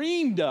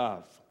dreamed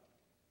of.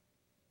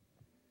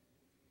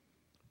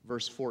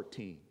 Verse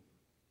 14.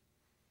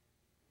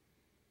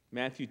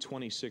 Matthew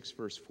 26,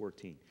 verse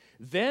 14.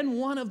 Then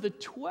one of the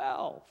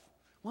 12,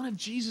 one of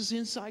Jesus'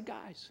 inside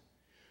guys,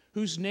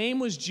 whose name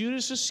was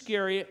Judas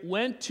Iscariot,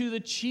 went to the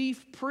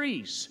chief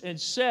priests and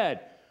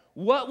said,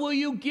 "What will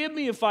you give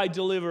me if I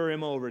deliver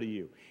him over to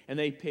you?" And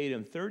they paid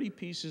him 30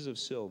 pieces of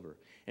silver.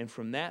 And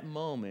from that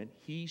moment,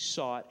 he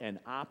sought an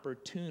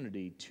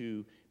opportunity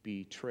to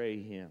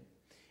betray him.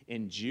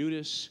 And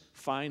Judas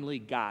finally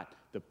got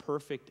the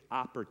perfect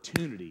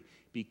opportunity,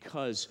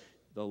 because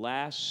the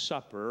Last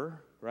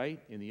Supper,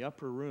 right, in the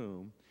upper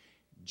room,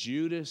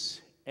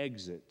 Judas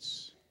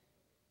exits.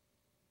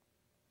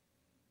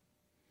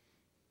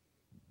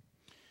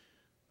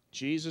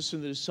 Jesus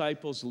and the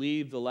disciples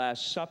leave the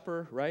Last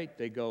Supper, right?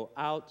 They go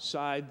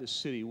outside the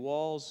city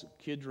walls,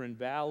 Kidron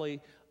Valley,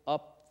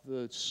 up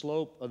the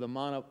slope of the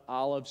Mount of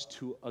Olives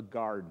to a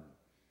garden,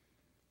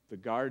 the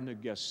Garden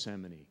of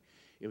Gethsemane.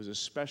 It was a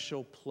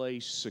special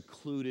place,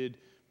 secluded,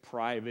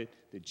 private,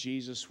 that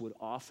Jesus would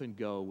often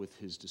go with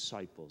his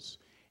disciples.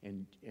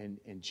 And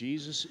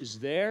Jesus is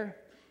there,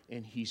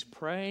 and he's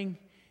praying,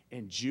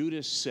 and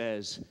Judas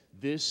says,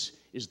 "This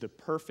is the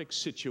perfect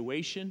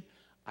situation.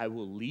 I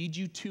will lead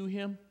you to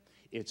him.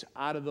 It's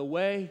out of the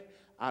way,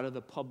 out of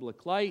the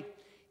public light.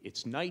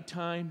 It's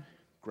nighttime.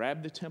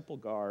 Grab the temple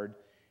guard,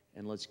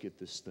 and let's get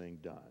this thing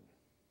done."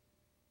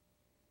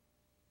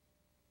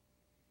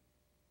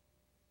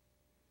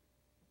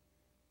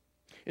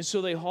 And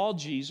so they hauled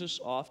Jesus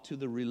off to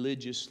the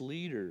religious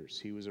leaders.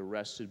 He was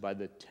arrested by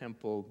the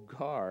temple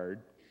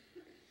guard.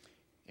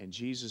 And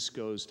Jesus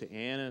goes to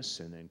Annas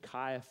and then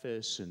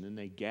Caiaphas, and then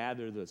they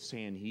gather the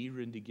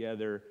Sanhedrin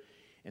together,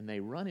 and they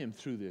run him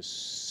through this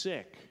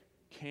sick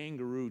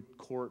kangaroo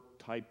court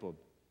type of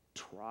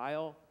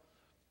trial.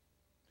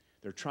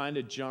 They're trying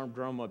to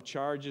drum up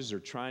charges. They're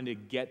trying to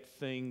get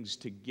things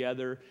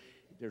together.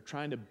 They're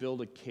trying to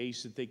build a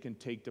case that they can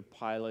take to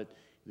Pilate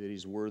that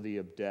he's worthy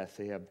of death.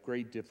 They have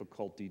great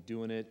difficulty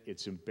doing it.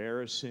 It's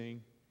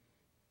embarrassing.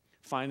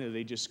 Finally,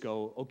 they just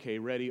go, "Okay,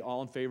 ready,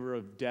 all in favor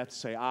of death,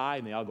 say aye,"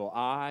 and they all go,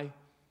 "Aye."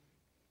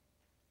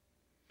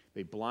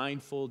 They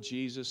blindfold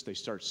Jesus. They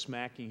start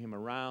smacking him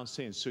around,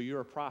 saying, "So you're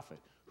a prophet.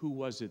 Who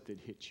was it that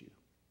hit you?"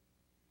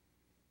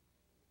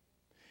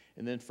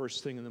 And then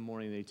first thing in the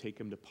morning, they take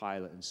him to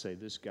Pilate and say,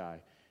 "This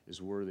guy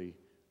is worthy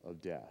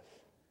of death."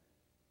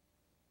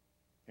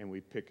 And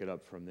we pick it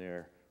up from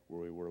there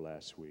where we were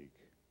last week.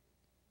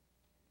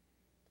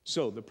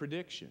 So the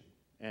prediction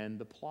and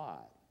the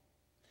plot.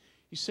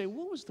 You say,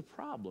 what was the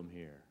problem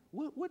here?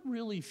 What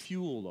really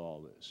fueled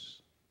all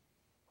this?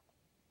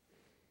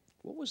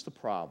 What was the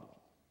problem?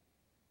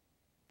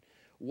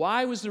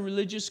 Why was the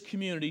religious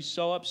community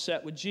so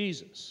upset with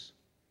Jesus?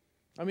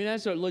 I mean,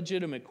 that's a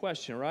legitimate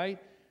question,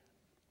 right?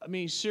 I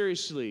mean,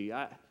 seriously,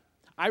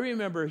 I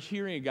remember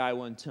hearing a guy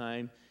one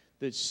time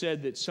that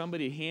said that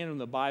somebody handed him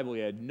the Bible.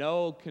 He had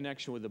no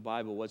connection with the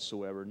Bible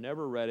whatsoever,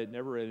 never read it,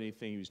 never read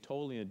anything. He was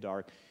totally in the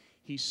dark.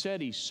 He said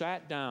he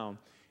sat down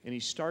and he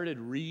started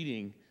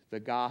reading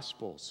the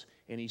Gospels.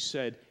 And he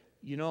said,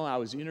 "You know, I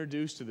was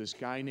introduced to this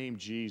guy named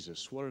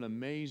Jesus. What an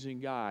amazing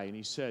guy." And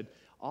he said,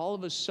 all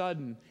of a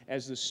sudden,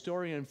 as the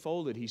story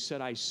unfolded, he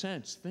said, "I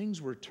sensed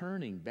things were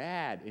turning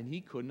bad," and he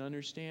couldn't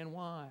understand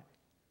why.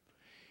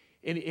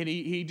 And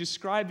he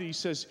described it. He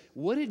says,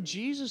 what did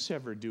Jesus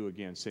ever do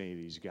against any of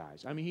these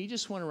guys? I mean, he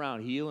just went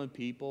around healing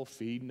people,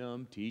 feeding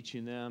them,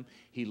 teaching them.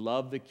 He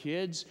loved the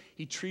kids.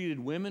 He treated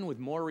women with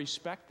more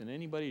respect than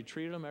anybody had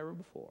treated them ever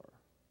before.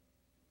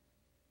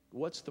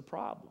 What's the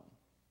problem?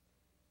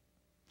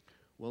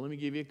 Well, let me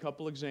give you a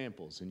couple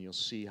examples, and you'll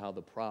see how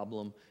the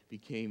problem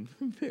became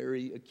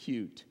very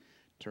acute.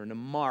 Turn to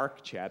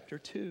Mark chapter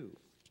 2.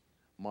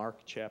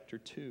 Mark chapter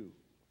 2.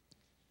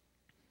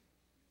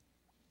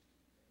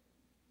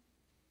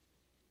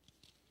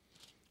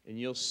 And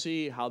you'll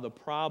see how the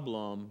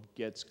problem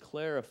gets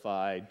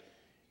clarified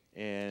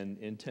and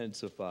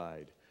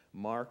intensified.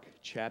 Mark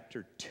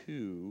chapter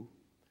 2,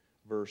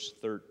 verse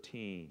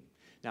 13.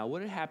 Now,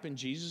 what had happened,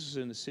 Jesus was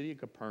in the city of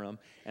Capernaum,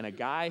 and a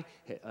guy,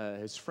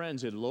 his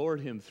friends had lowered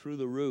him through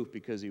the roof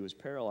because he was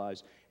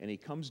paralyzed, and he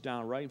comes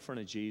down right in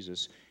front of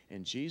Jesus,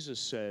 and Jesus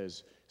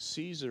says,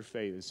 sees their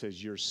faith, and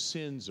says, your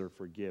sins are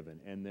forgiven.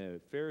 And the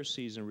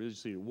Pharisees and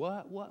religious leaders,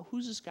 what?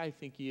 Who's this guy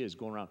think he is,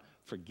 going around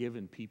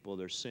forgiving people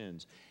their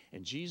sins?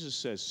 And Jesus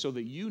says, so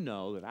that you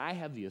know that I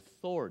have the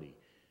authority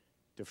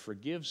to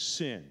forgive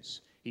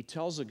sins. He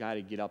tells the guy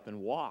to get up and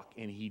walk,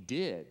 and he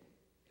did.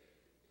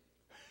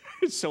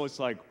 So it's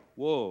like,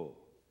 whoa.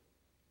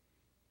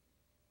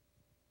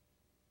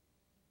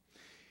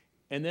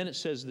 And then it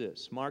says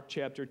this, Mark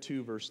chapter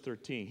 2, verse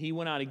 13. He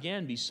went out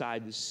again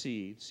beside the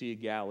Sea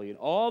of Galilee, and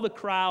all the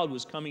crowd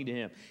was coming to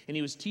him, and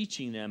he was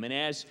teaching them. And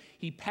as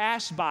he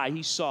passed by,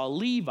 he saw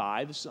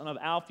Levi, the son of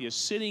Alphaeus,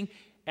 sitting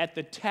at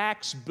the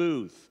tax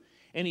booth.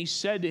 And he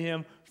said to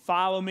him,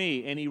 follow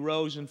me. And he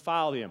rose and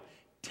followed him.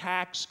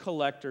 Tax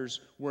collectors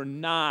were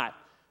not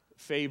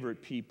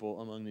favorite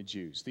people among the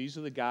Jews. These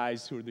are the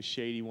guys who are the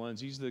shady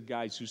ones. These are the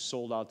guys who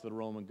sold out to the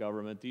Roman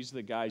government. These are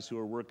the guys who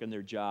are working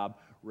their job,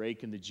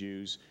 raking the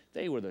Jews.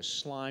 They were the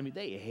slimy.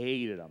 They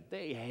hated them.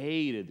 They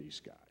hated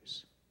these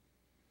guys.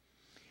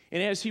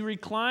 And as he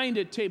reclined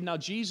at table, now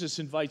Jesus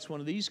invites one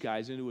of these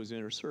guys into his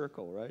inner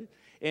circle, right?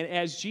 And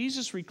as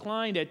Jesus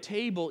reclined at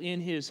table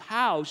in his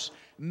house,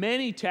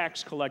 many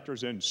tax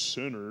collectors and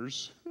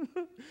sinners,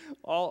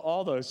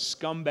 all the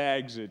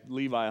scumbags that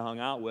Levi hung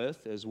out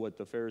with, is what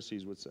the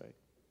Pharisees would say.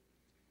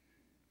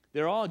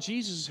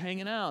 Jesus is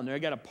hanging out, and they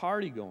got a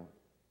party going.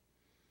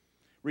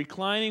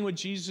 Reclining with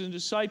Jesus and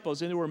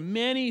disciples, and there were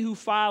many who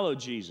followed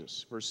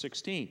Jesus. Verse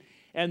 16.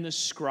 And the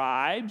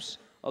scribes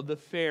of the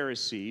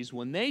Pharisees,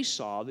 when they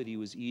saw that he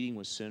was eating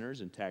with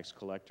sinners and tax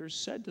collectors,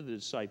 said to the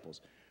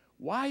disciples,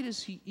 why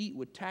does he eat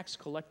with tax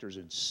collectors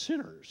and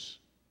sinners?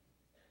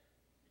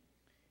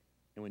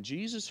 And when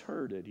Jesus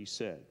heard it, he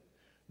said,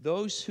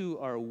 those who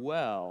are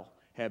well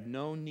have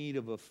no need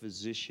of a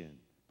physician,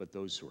 but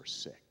those who are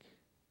sick.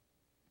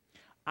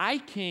 I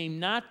came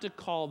not to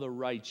call the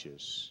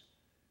righteous,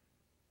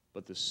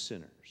 but the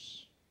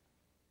sinners.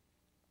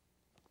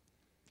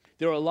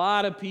 There were a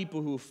lot of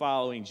people who were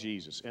following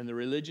Jesus, and the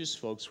religious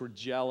folks were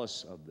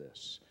jealous of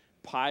this.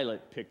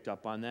 Pilate picked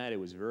up on that. It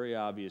was very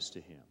obvious to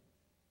him.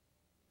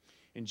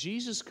 And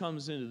Jesus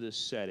comes into this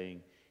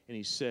setting, and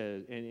he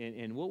says,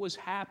 and what was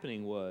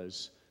happening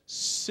was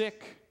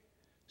sick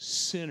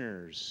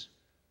sinners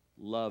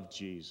loved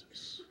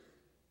Jesus.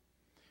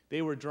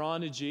 They were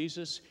drawn to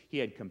Jesus. He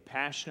had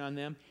compassion on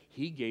them.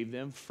 He gave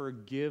them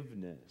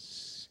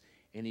forgiveness,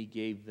 and he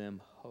gave them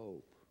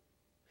hope.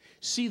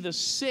 See, the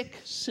sick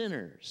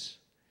sinners,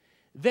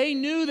 they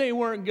knew they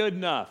weren't good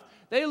enough.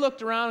 They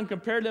looked around and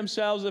compared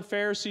themselves to the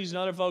Pharisees and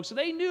other folks.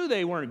 They knew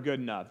they weren't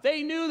good enough.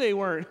 They knew they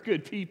weren't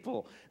good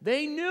people.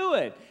 They knew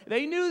it.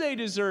 They knew they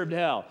deserved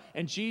hell.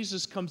 And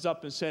Jesus comes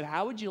up and said,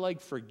 how would you like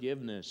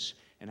forgiveness?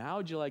 And how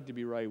would you like to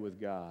be right with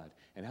God?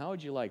 And how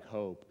would you like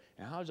hope?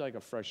 And how would you like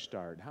a fresh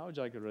start? And how would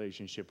you like a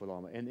relationship with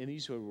Allah? And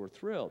these were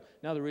thrilled.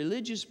 Now, the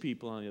religious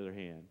people, on the other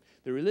hand,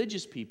 they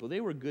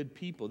were good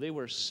people. They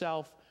were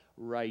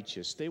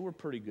self-righteous. They were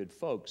pretty good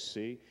folks,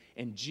 see?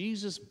 And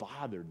Jesus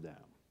bothered them.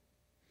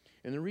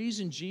 And the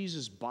reason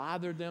Jesus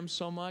bothered them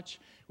so much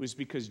was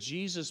because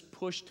Jesus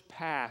pushed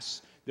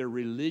past their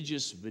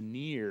religious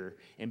veneer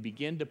and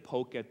began to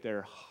poke at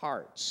their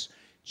hearts.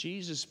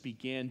 Jesus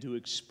began to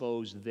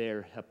expose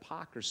their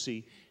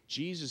hypocrisy.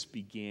 Jesus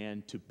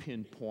began to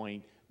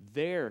pinpoint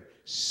their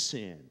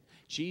sin.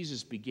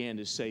 Jesus began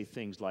to say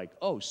things like,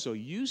 oh, so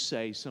you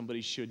say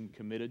somebody shouldn't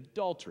commit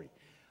adultery.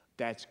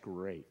 That's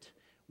great.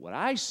 What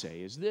I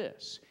say is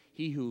this.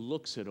 He who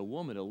looks at a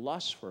woman to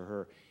lust for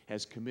her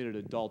has committed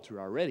adultery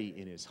already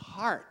in his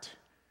heart.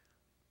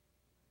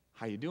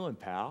 How you doing,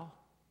 pal?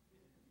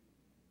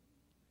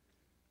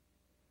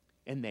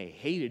 And they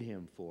hated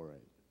him for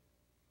it.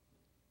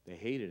 They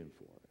hated him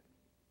for it.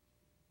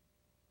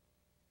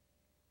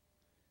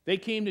 They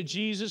came to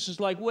Jesus, it's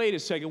like, wait a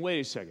second.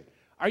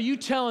 Are you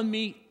telling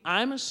me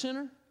I'm a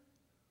sinner?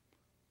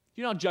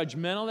 You know how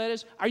judgmental that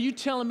is? Are you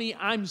telling me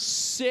I'm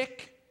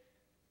sick?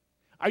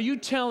 Are you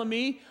telling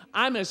me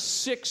I'm a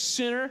sick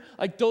sinner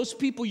like those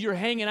people you're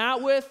hanging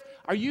out with?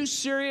 Are you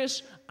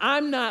serious?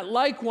 I'm not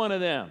like one of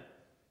them.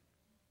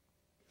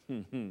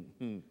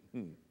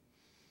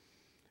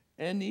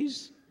 And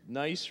these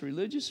nice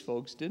religious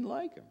folks didn't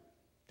like him.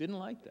 Didn't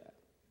like that.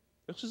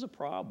 This is a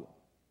problem.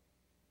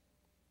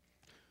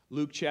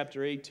 Luke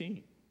chapter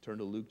 18. Turn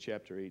to Luke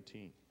chapter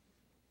 18.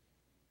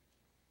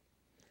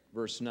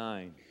 Verse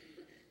 9.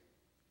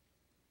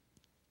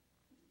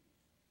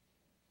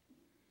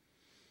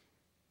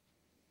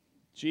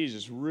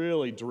 Jesus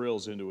really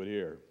drills into it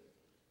here.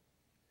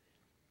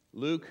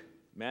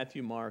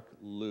 Matthew, Mark,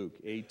 Luke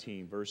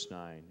 18, verse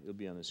 9. It'll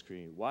be on the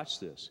screen. Watch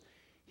this.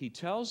 He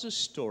tells a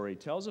story,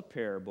 tells a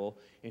parable,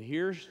 and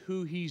here's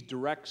who he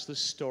directs the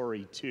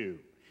story to.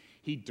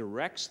 He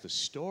directs the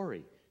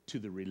story to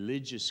the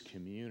religious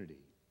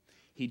community.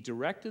 He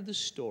directed the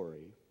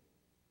story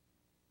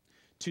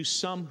to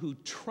some who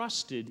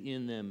trusted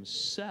in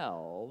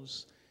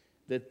themselves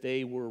that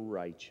they were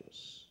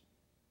righteous.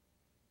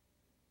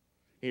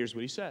 Here's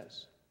what he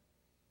says.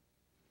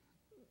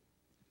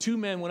 Two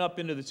men went up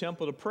into the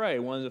temple to pray.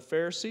 One is a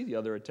Pharisee, the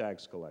other a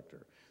tax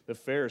collector. The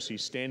Pharisee,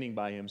 standing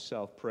by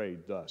himself,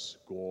 prayed thus,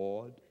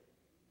 God.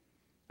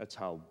 That's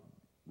how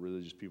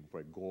religious people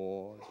pray,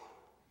 God.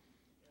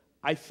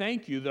 I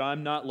thank you that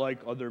I'm not like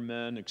other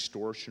men,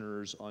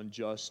 extortioners,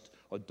 unjust,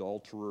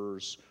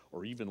 adulterers,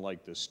 or even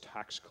like this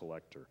tax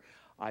collector.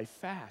 I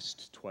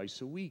fast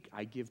twice a week.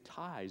 I give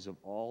tithes of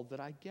all that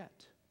I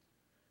get.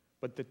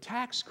 But the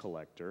tax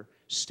collector,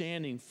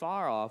 standing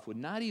far off, would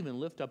not even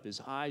lift up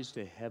his eyes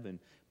to heaven,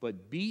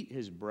 but beat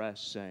his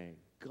breast, saying,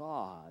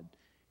 God,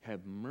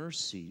 have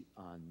mercy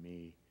on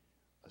me,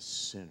 a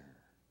sinner.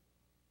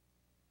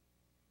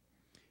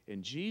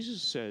 And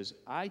Jesus says,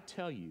 I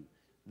tell you,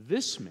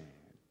 this man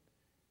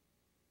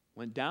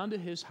went down to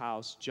his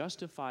house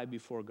justified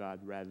before God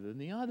rather than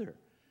the other.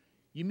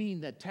 You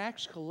mean that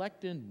tax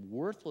collecting,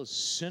 worthless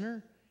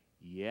sinner?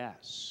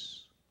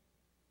 Yes.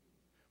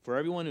 For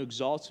everyone who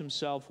exalts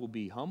himself will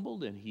be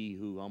humbled, and he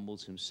who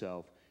humbles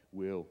himself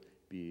will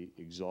be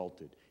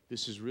exalted.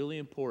 This is really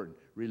important.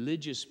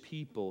 Religious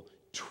people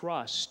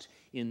trust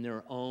in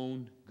their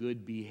own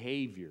good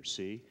behavior,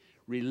 see?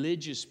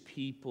 Religious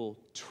people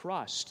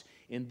trust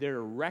in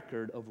their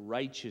record of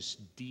righteous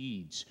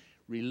deeds.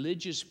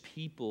 Religious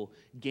people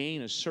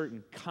gain a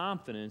certain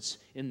confidence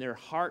in their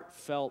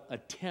heartfelt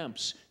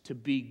attempts to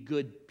be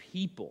good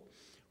people.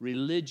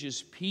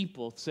 Religious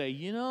people say,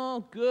 you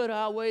know, good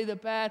outweigh the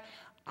bad.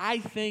 I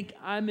think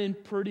I'm in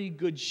pretty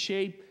good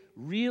shape,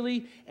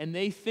 really, and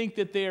they think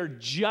that they are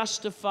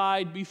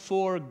justified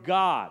before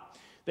God.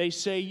 They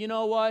say, you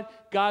know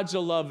what? God's a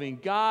loving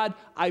God.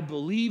 I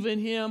believe in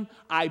Him.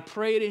 I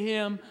pray to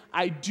Him.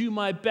 I do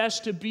my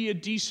best to be a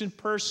decent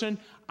person.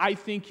 I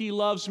think He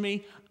loves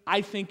me.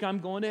 I think I'm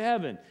going to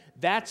heaven.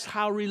 That's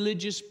how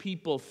religious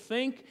people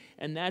think,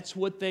 and that's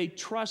what they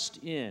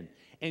trust in.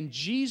 And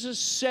Jesus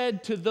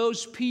said to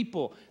those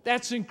people,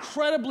 that's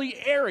incredibly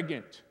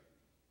arrogant.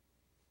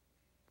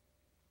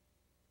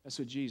 That's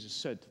what Jesus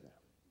said to them.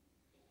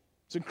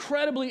 It's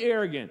incredibly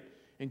arrogant,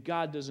 and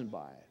God doesn't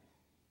buy it.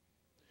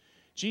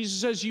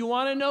 Jesus says, you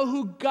want to know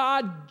who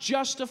God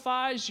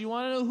justifies? You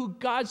want to know who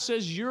God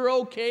says you're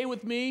okay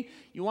with me?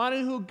 You want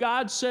to know who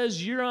God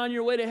says you're on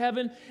your way to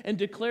heaven and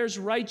declares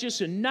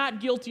righteous and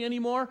not guilty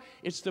anymore?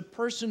 It's the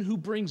person who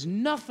brings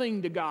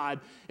nothing to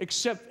God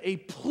except a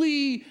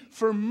plea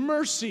for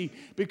mercy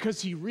because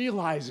he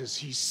realizes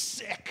he's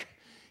sick,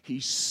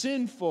 he's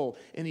sinful,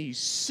 and he's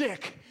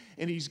sick.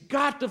 And he's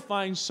got to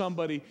find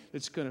somebody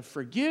that's going to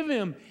forgive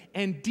him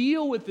and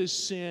deal with his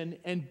sin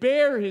and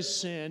bear his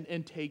sin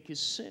and take his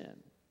sin.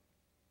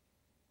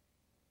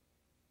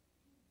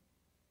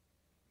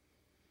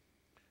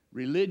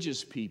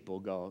 Religious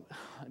people go,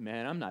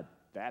 man, I'm not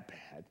that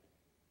bad.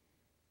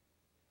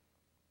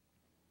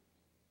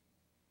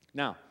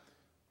 Now,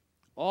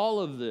 all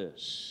of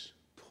this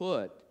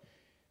put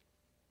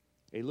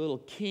a little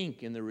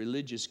kink in the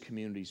religious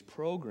community's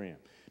program,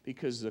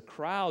 because the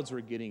crowds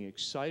were getting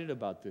excited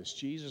about this.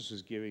 Jesus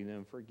was giving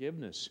them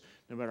forgiveness,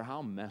 no matter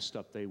how messed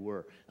up they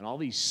were. And all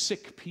these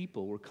sick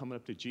people were coming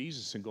up to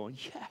Jesus and going,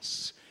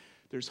 yes,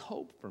 there's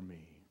hope for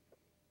me.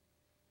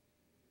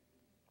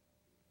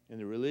 And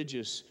the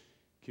religious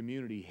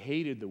community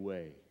hated the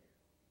way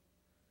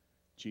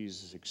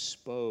Jesus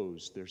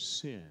exposed their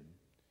sin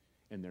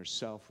and their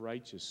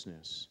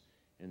self-righteousness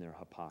and their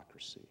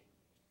hypocrisy.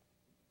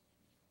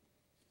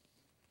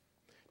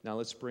 Now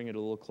let's bring it a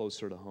little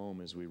closer to home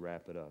as we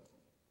wrap it up.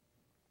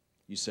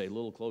 You say, a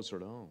little closer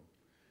to home.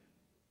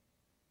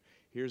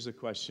 Here's a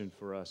question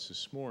for us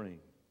this morning.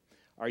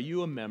 Are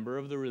you a member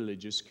of the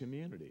religious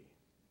community?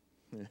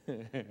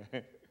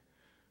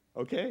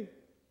 Okay.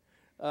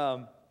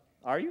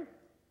 Are you?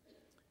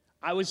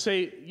 I would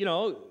say, you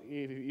know,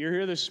 if you're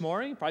here this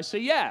morning, probably say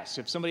yes.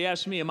 If somebody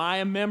asked me, am I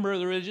a member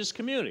of the religious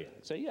community?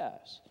 I'd say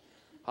yes.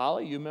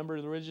 Holly, you a member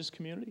of the religious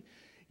community?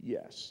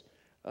 Yes.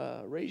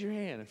 Raise your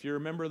hand if you're a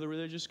member of the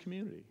religious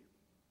community.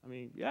 I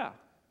mean, yeah.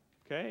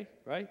 Okay,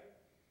 right?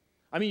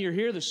 I mean, you're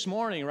here this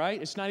morning,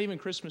 right? It's not even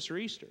Christmas or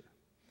Easter.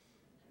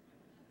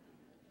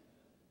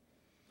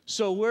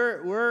 So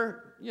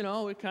we're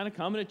kind of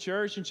coming to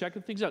church and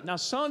checking things out. Now,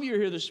 some of you are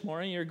here this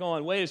morning, you're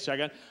going, wait a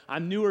second,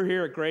 I'm newer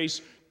here at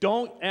Grace.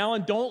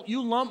 Allan, don't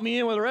you lump me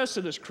in with the rest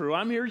of this crew.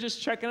 I'm here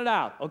just checking it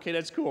out. Okay,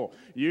 that's cool.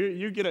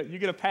 You get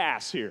a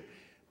pass here.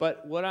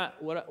 But what I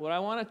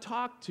want to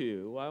talk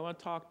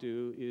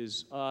to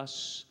is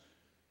us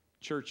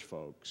church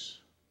folks,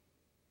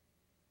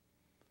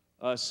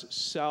 us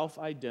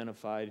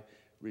self-identified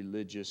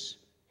religious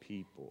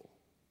people.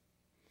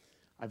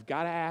 I've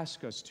got to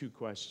ask us two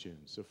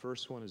questions. The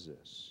first one is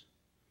this: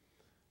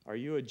 are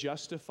you a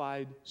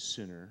justified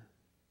sinner,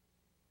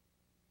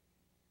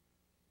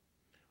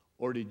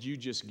 or did you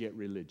just get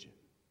religion?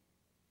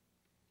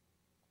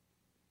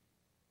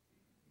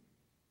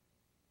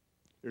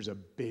 There's a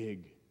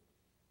big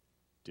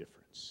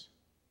difference.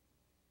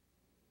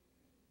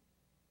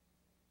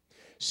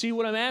 See,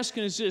 what I'm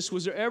asking is this: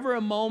 was there ever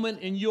a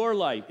moment in your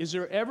life, is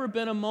there ever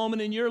been a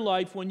moment in your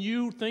life when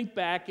you think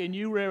back and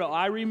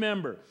I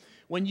remember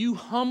when you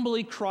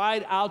humbly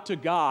cried out to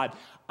God,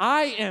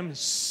 I am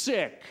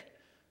sick.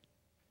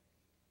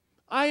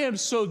 I am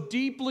so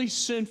deeply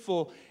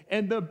sinful,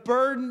 and the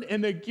burden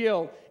and the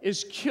guilt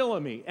is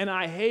killing me, and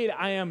I hate it.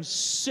 I am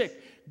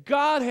sick.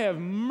 God have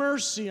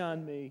mercy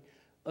on me,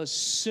 a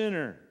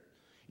sinner.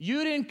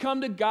 You didn't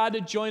come to God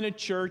to join a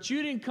church.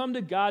 You didn't come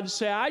to God to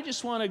say, I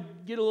just want to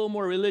get a little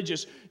more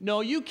religious. No,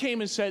 you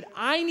came and said,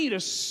 I need a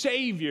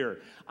Savior.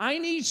 I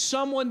need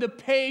someone to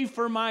pay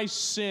for my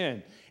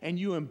sin. And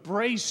you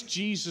embrace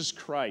Jesus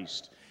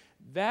Christ.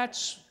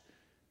 That's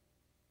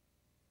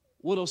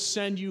what'll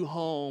send you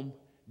home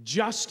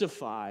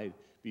justified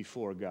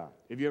before God.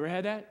 Have you ever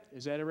had that?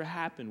 Has that ever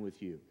happened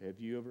with you? Have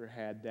you ever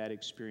had that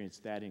experience,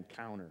 that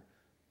encounter?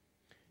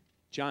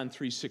 John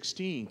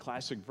 3:16,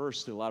 classic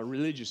verse that a lot of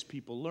religious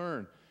people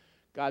learn.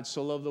 God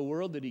so loved the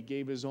world that he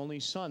gave his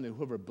only son, that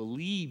whoever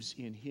believes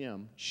in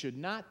him should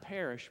not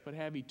perish but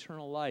have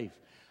eternal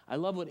life. I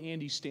love what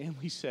Andy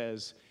Stanley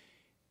says.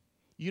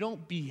 You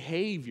don't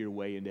behave your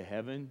way into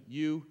heaven,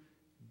 you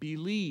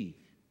believe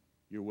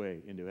your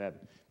way into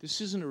heaven. This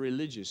isn't a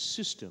religious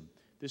system.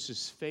 This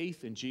is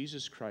faith in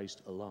Jesus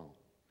Christ alone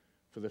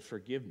for the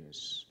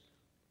forgiveness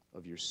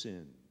of your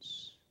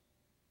sins.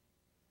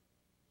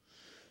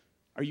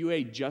 Are you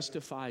a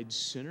justified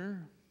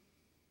sinner?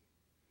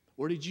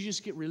 Or did you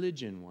just get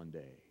religion one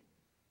day?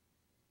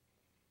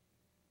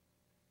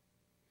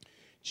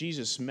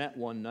 Jesus met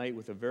one night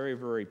with a very,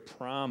 very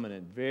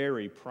prominent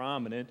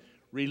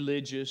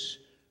religious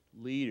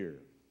leader.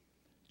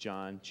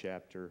 John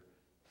chapter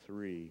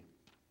 3.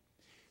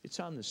 It's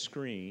on the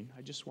screen.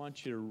 I just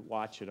want you to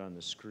watch it on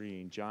the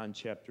screen. John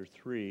chapter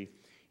 3.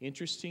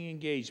 Interesting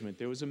engagement.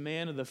 There was a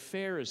man of the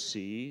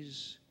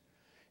Pharisees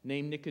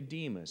named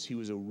Nicodemus. He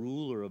was a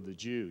ruler of the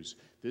Jews.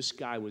 This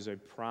guy was a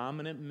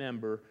prominent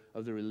member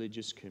of the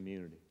religious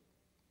community.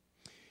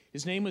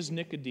 His name was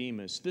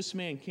Nicodemus. This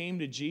man came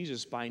to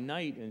Jesus by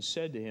night and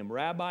said to him,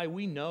 Rabbi,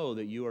 we know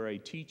that you are a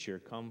teacher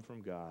come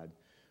from God,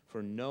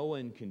 for no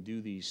one can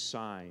do these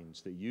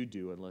signs that you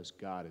do unless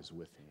God is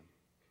with him.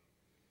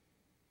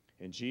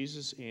 And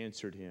Jesus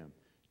answered him,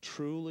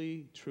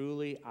 Truly,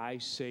 truly, I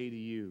say to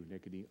you,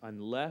 Nicodemus,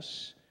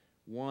 unless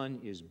one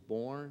is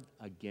born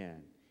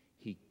again,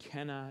 he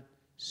cannot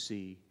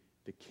see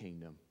the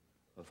kingdom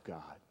of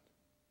God.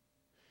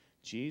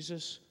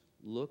 Jesus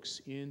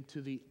looks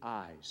into the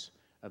eyes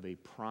of a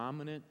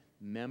prominent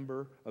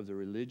member of the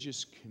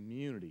religious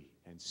community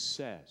and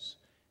says,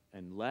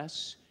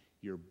 unless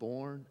you're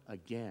born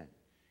again,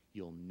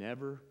 you'll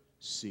never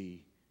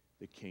see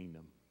the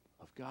kingdom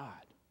of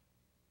God.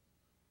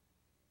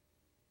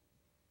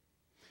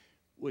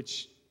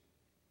 Which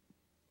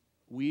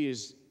we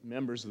as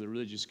members of the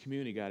religious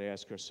community got to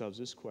ask ourselves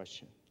this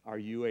question. Are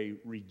you a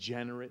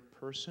regenerate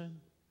person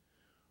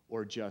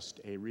or just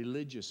a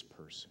religious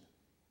person?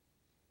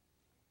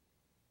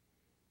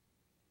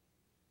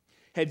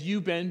 Have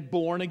you been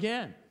born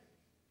again?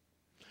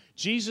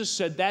 Jesus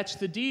said that's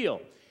the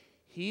deal.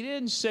 He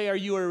didn't say, are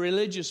you a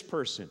religious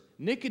person?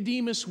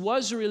 Nicodemus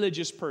was a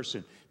religious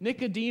person.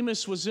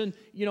 Nicodemus was in,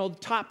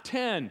 top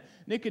 10.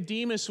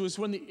 Nicodemus was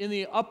in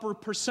the upper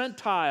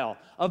percentile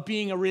of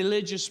being a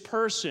religious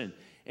person.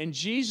 And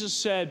Jesus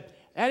said,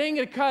 that ain't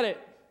going to cut it,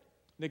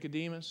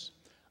 Nicodemus.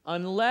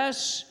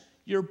 Unless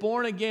you're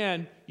born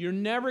again, you're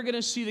never going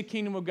to see the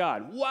kingdom of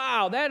God.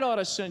 Wow, that ought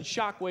to send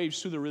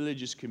shockwaves through the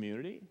religious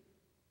community.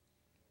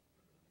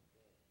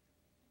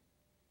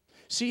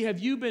 See, have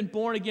you been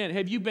born again?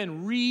 Have you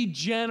been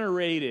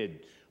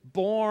regenerated?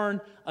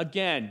 Born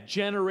again,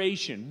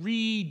 generation,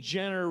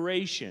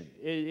 regeneration.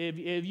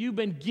 Have you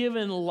been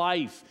given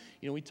life?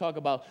 We talk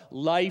about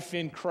life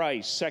in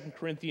Christ, 2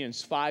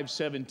 Corinthians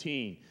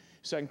 5:17.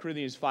 2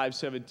 Corinthians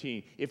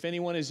 5:17. If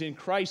anyone is in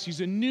Christ,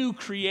 he's a new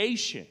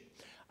creation.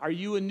 Are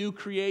you a new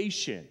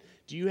creation?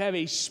 Do you have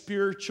a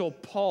spiritual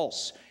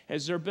pulse?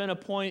 Has there been a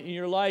point in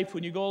your life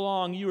when you go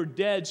along, you were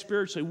dead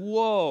spiritually?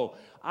 Whoa,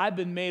 I've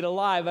been made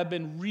alive. I've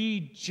been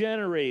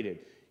regenerated.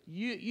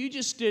 You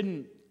just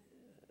didn't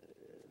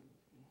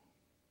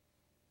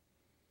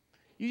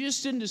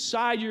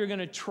decide you were going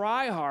to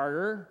try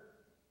harder.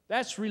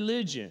 That's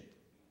religion.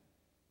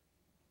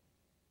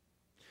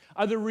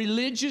 Are the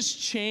religious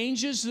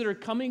changes that are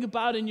coming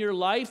about in your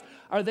life,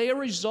 are they a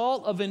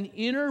result of an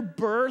inner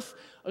birth,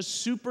 a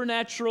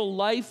supernatural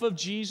life of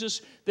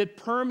Jesus that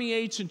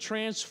permeates and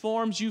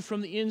transforms you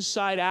from the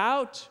inside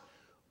out?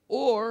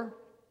 Or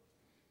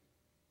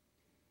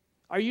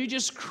are you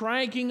just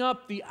cranking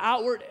up the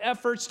outward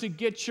efforts to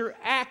get your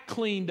act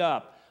cleaned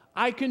up?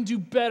 I can do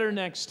better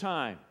next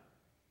time.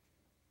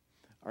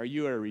 Are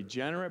you a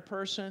regenerate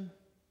person,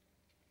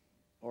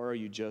 or are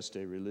you just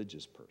a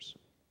religious person?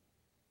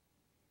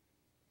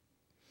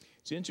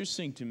 It's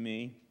interesting to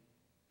me,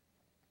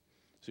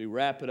 so we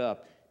wrap it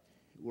up.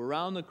 We're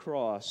around the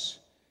cross,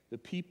 the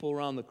people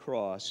around the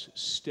cross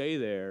stay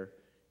there.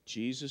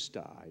 Jesus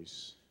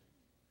dies.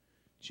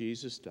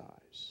 Jesus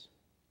dies.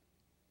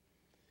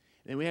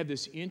 And we have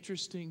this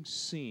interesting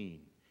scene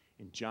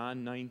in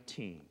John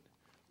 19.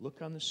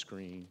 Look on the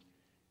screen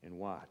and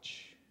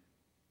watch.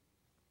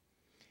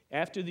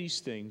 After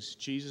these things,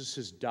 Jesus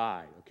has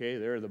died. Okay,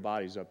 there are the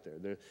bodies up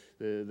there.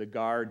 The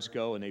guards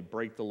go and they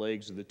break the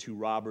legs of the two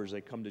robbers.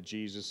 They come to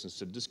Jesus and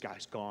said, this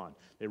guy's gone.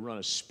 They run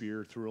a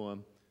spear through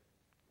him.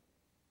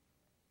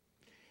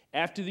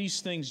 After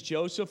these things,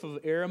 Joseph of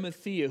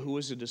Arimathea, who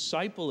was a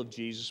disciple of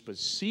Jesus, but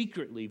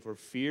secretly for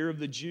fear of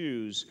the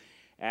Jews,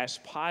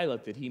 asked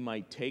Pilate that he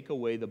might take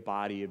away the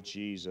body of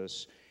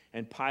Jesus.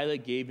 And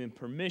Pilate gave him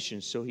permission.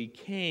 So he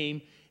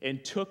came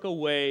and took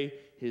away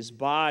his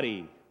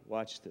body.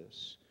 Watch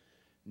this.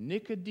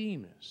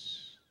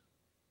 Nicodemus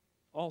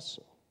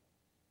also,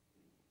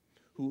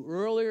 who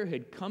earlier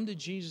had come to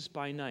Jesus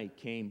by night,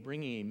 came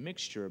bringing a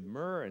mixture of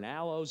myrrh and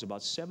aloes,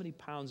 about 70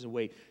 pounds in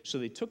weight. So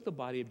they took the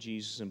body of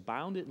Jesus and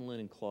bound it in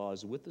linen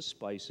cloths with the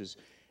spices,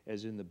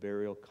 as in the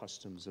burial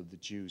customs of the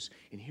Jews.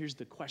 And here's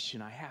the question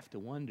I have to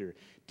wonder.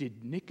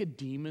 Did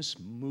Nicodemus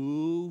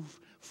move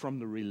from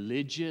the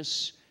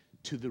religious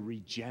to the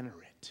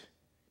regenerate?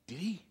 Did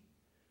he?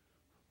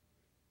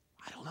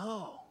 I don't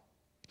know.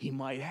 He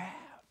might have.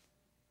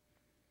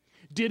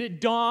 Did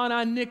it dawn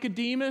on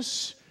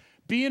Nicodemus?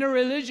 Being a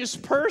religious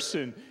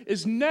person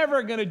is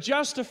never going to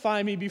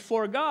justify me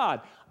before God.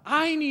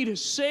 I need a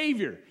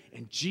Savior,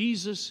 and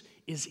Jesus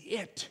is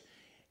it.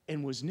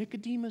 And was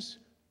Nicodemus?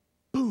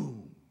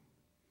 Boom.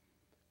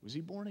 Was he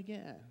born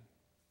again?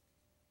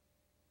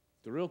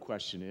 The real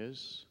question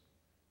is,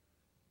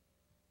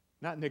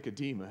 not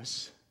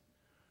Nicodemus,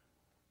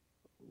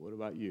 what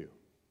about you?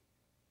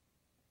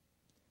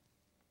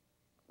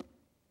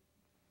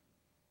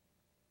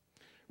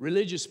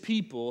 Religious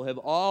people have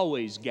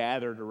always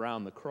gathered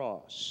around the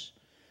cross.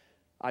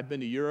 I've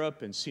been to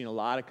Europe and seen a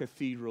lot of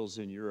cathedrals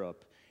in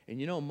Europe. And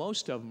you know,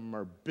 most of them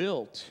are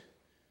built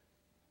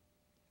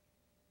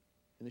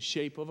in the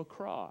shape of a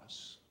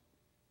cross.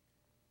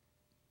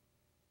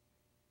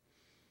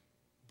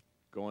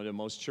 Going to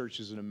most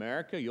churches in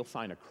America, you'll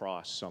find a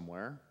cross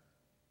somewhere.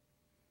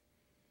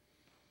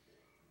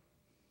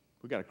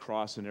 We got a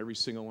cross in every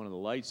single one of the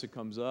lights that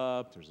comes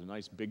up. There's a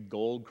nice big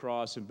gold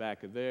cross in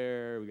back of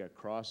there. We got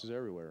crosses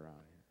everywhere around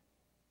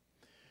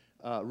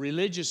here.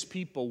 Religious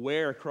people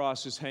wear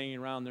crosses hanging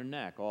around their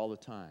neck all the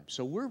time.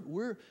 So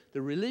we're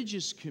the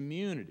religious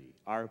community,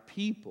 our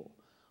people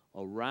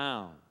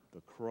around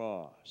the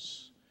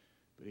cross.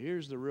 But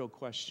here's the real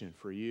question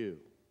for you.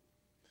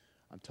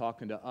 I'm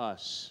talking to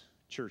us,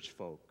 church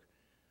folk,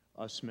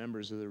 us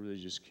members of the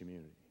religious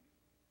community.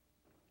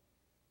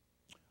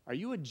 Are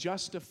you a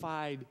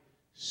justified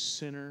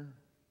sinner?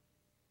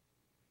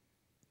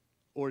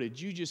 Or did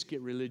you just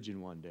get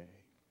religion one day?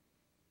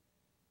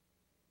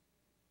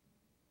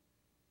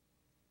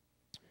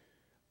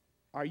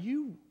 Are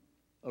you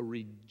a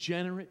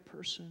regenerate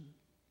person?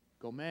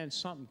 Go, man,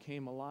 something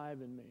came alive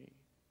in me.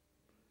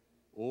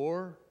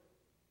 Or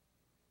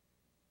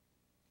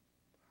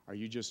are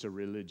you just a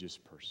religious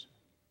person?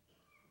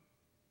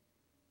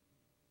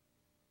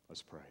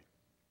 Let's pray.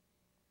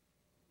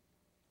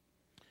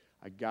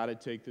 I got to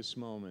take this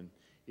moment.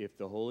 If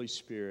the Holy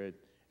Spirit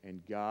and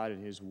God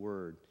and His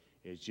Word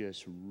has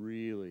just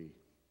really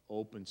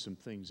opened some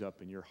things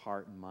up in your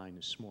heart and mind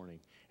this morning,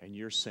 and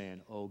you're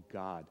saying, oh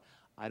God,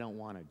 I don't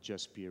want to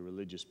just be a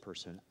religious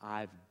person.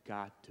 I've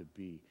got to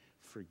be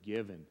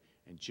forgiven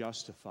and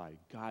justified.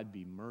 God,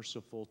 be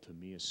merciful to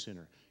me, a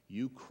sinner.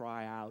 You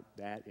cry out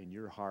that in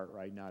your heart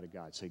right now to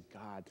God. Say,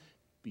 God,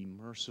 be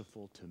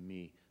merciful to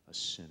me, a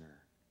sinner.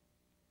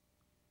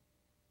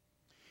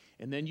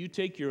 And then you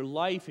take your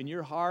life and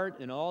your heart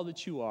and all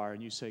that you are,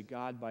 and you say,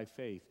 God, by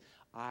faith,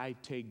 I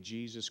take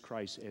Jesus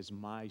Christ as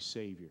my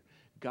Savior.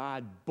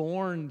 God,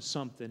 born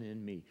something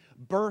in me,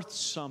 birth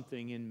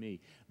something in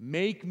me,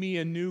 make me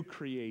a new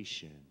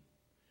creation,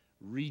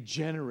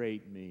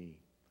 regenerate me,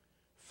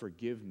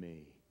 forgive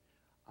me.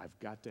 I've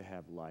got to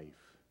have life.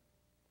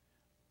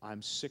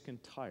 I'm sick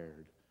and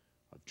tired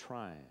of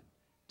trying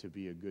to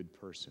be a good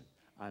person.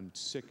 I'm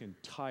sick and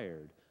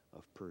tired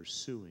of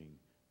pursuing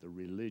the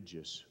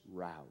religious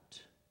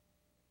route.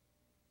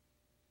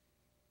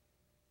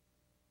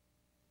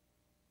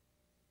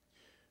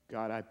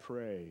 God, I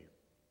pray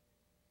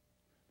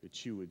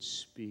that you would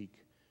speak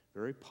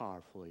very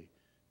powerfully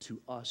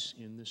to us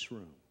in this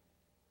room,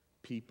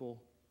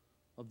 people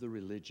of the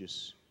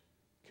religious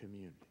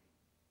community.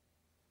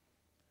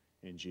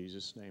 In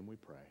Jesus' name we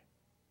pray.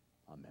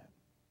 Amen.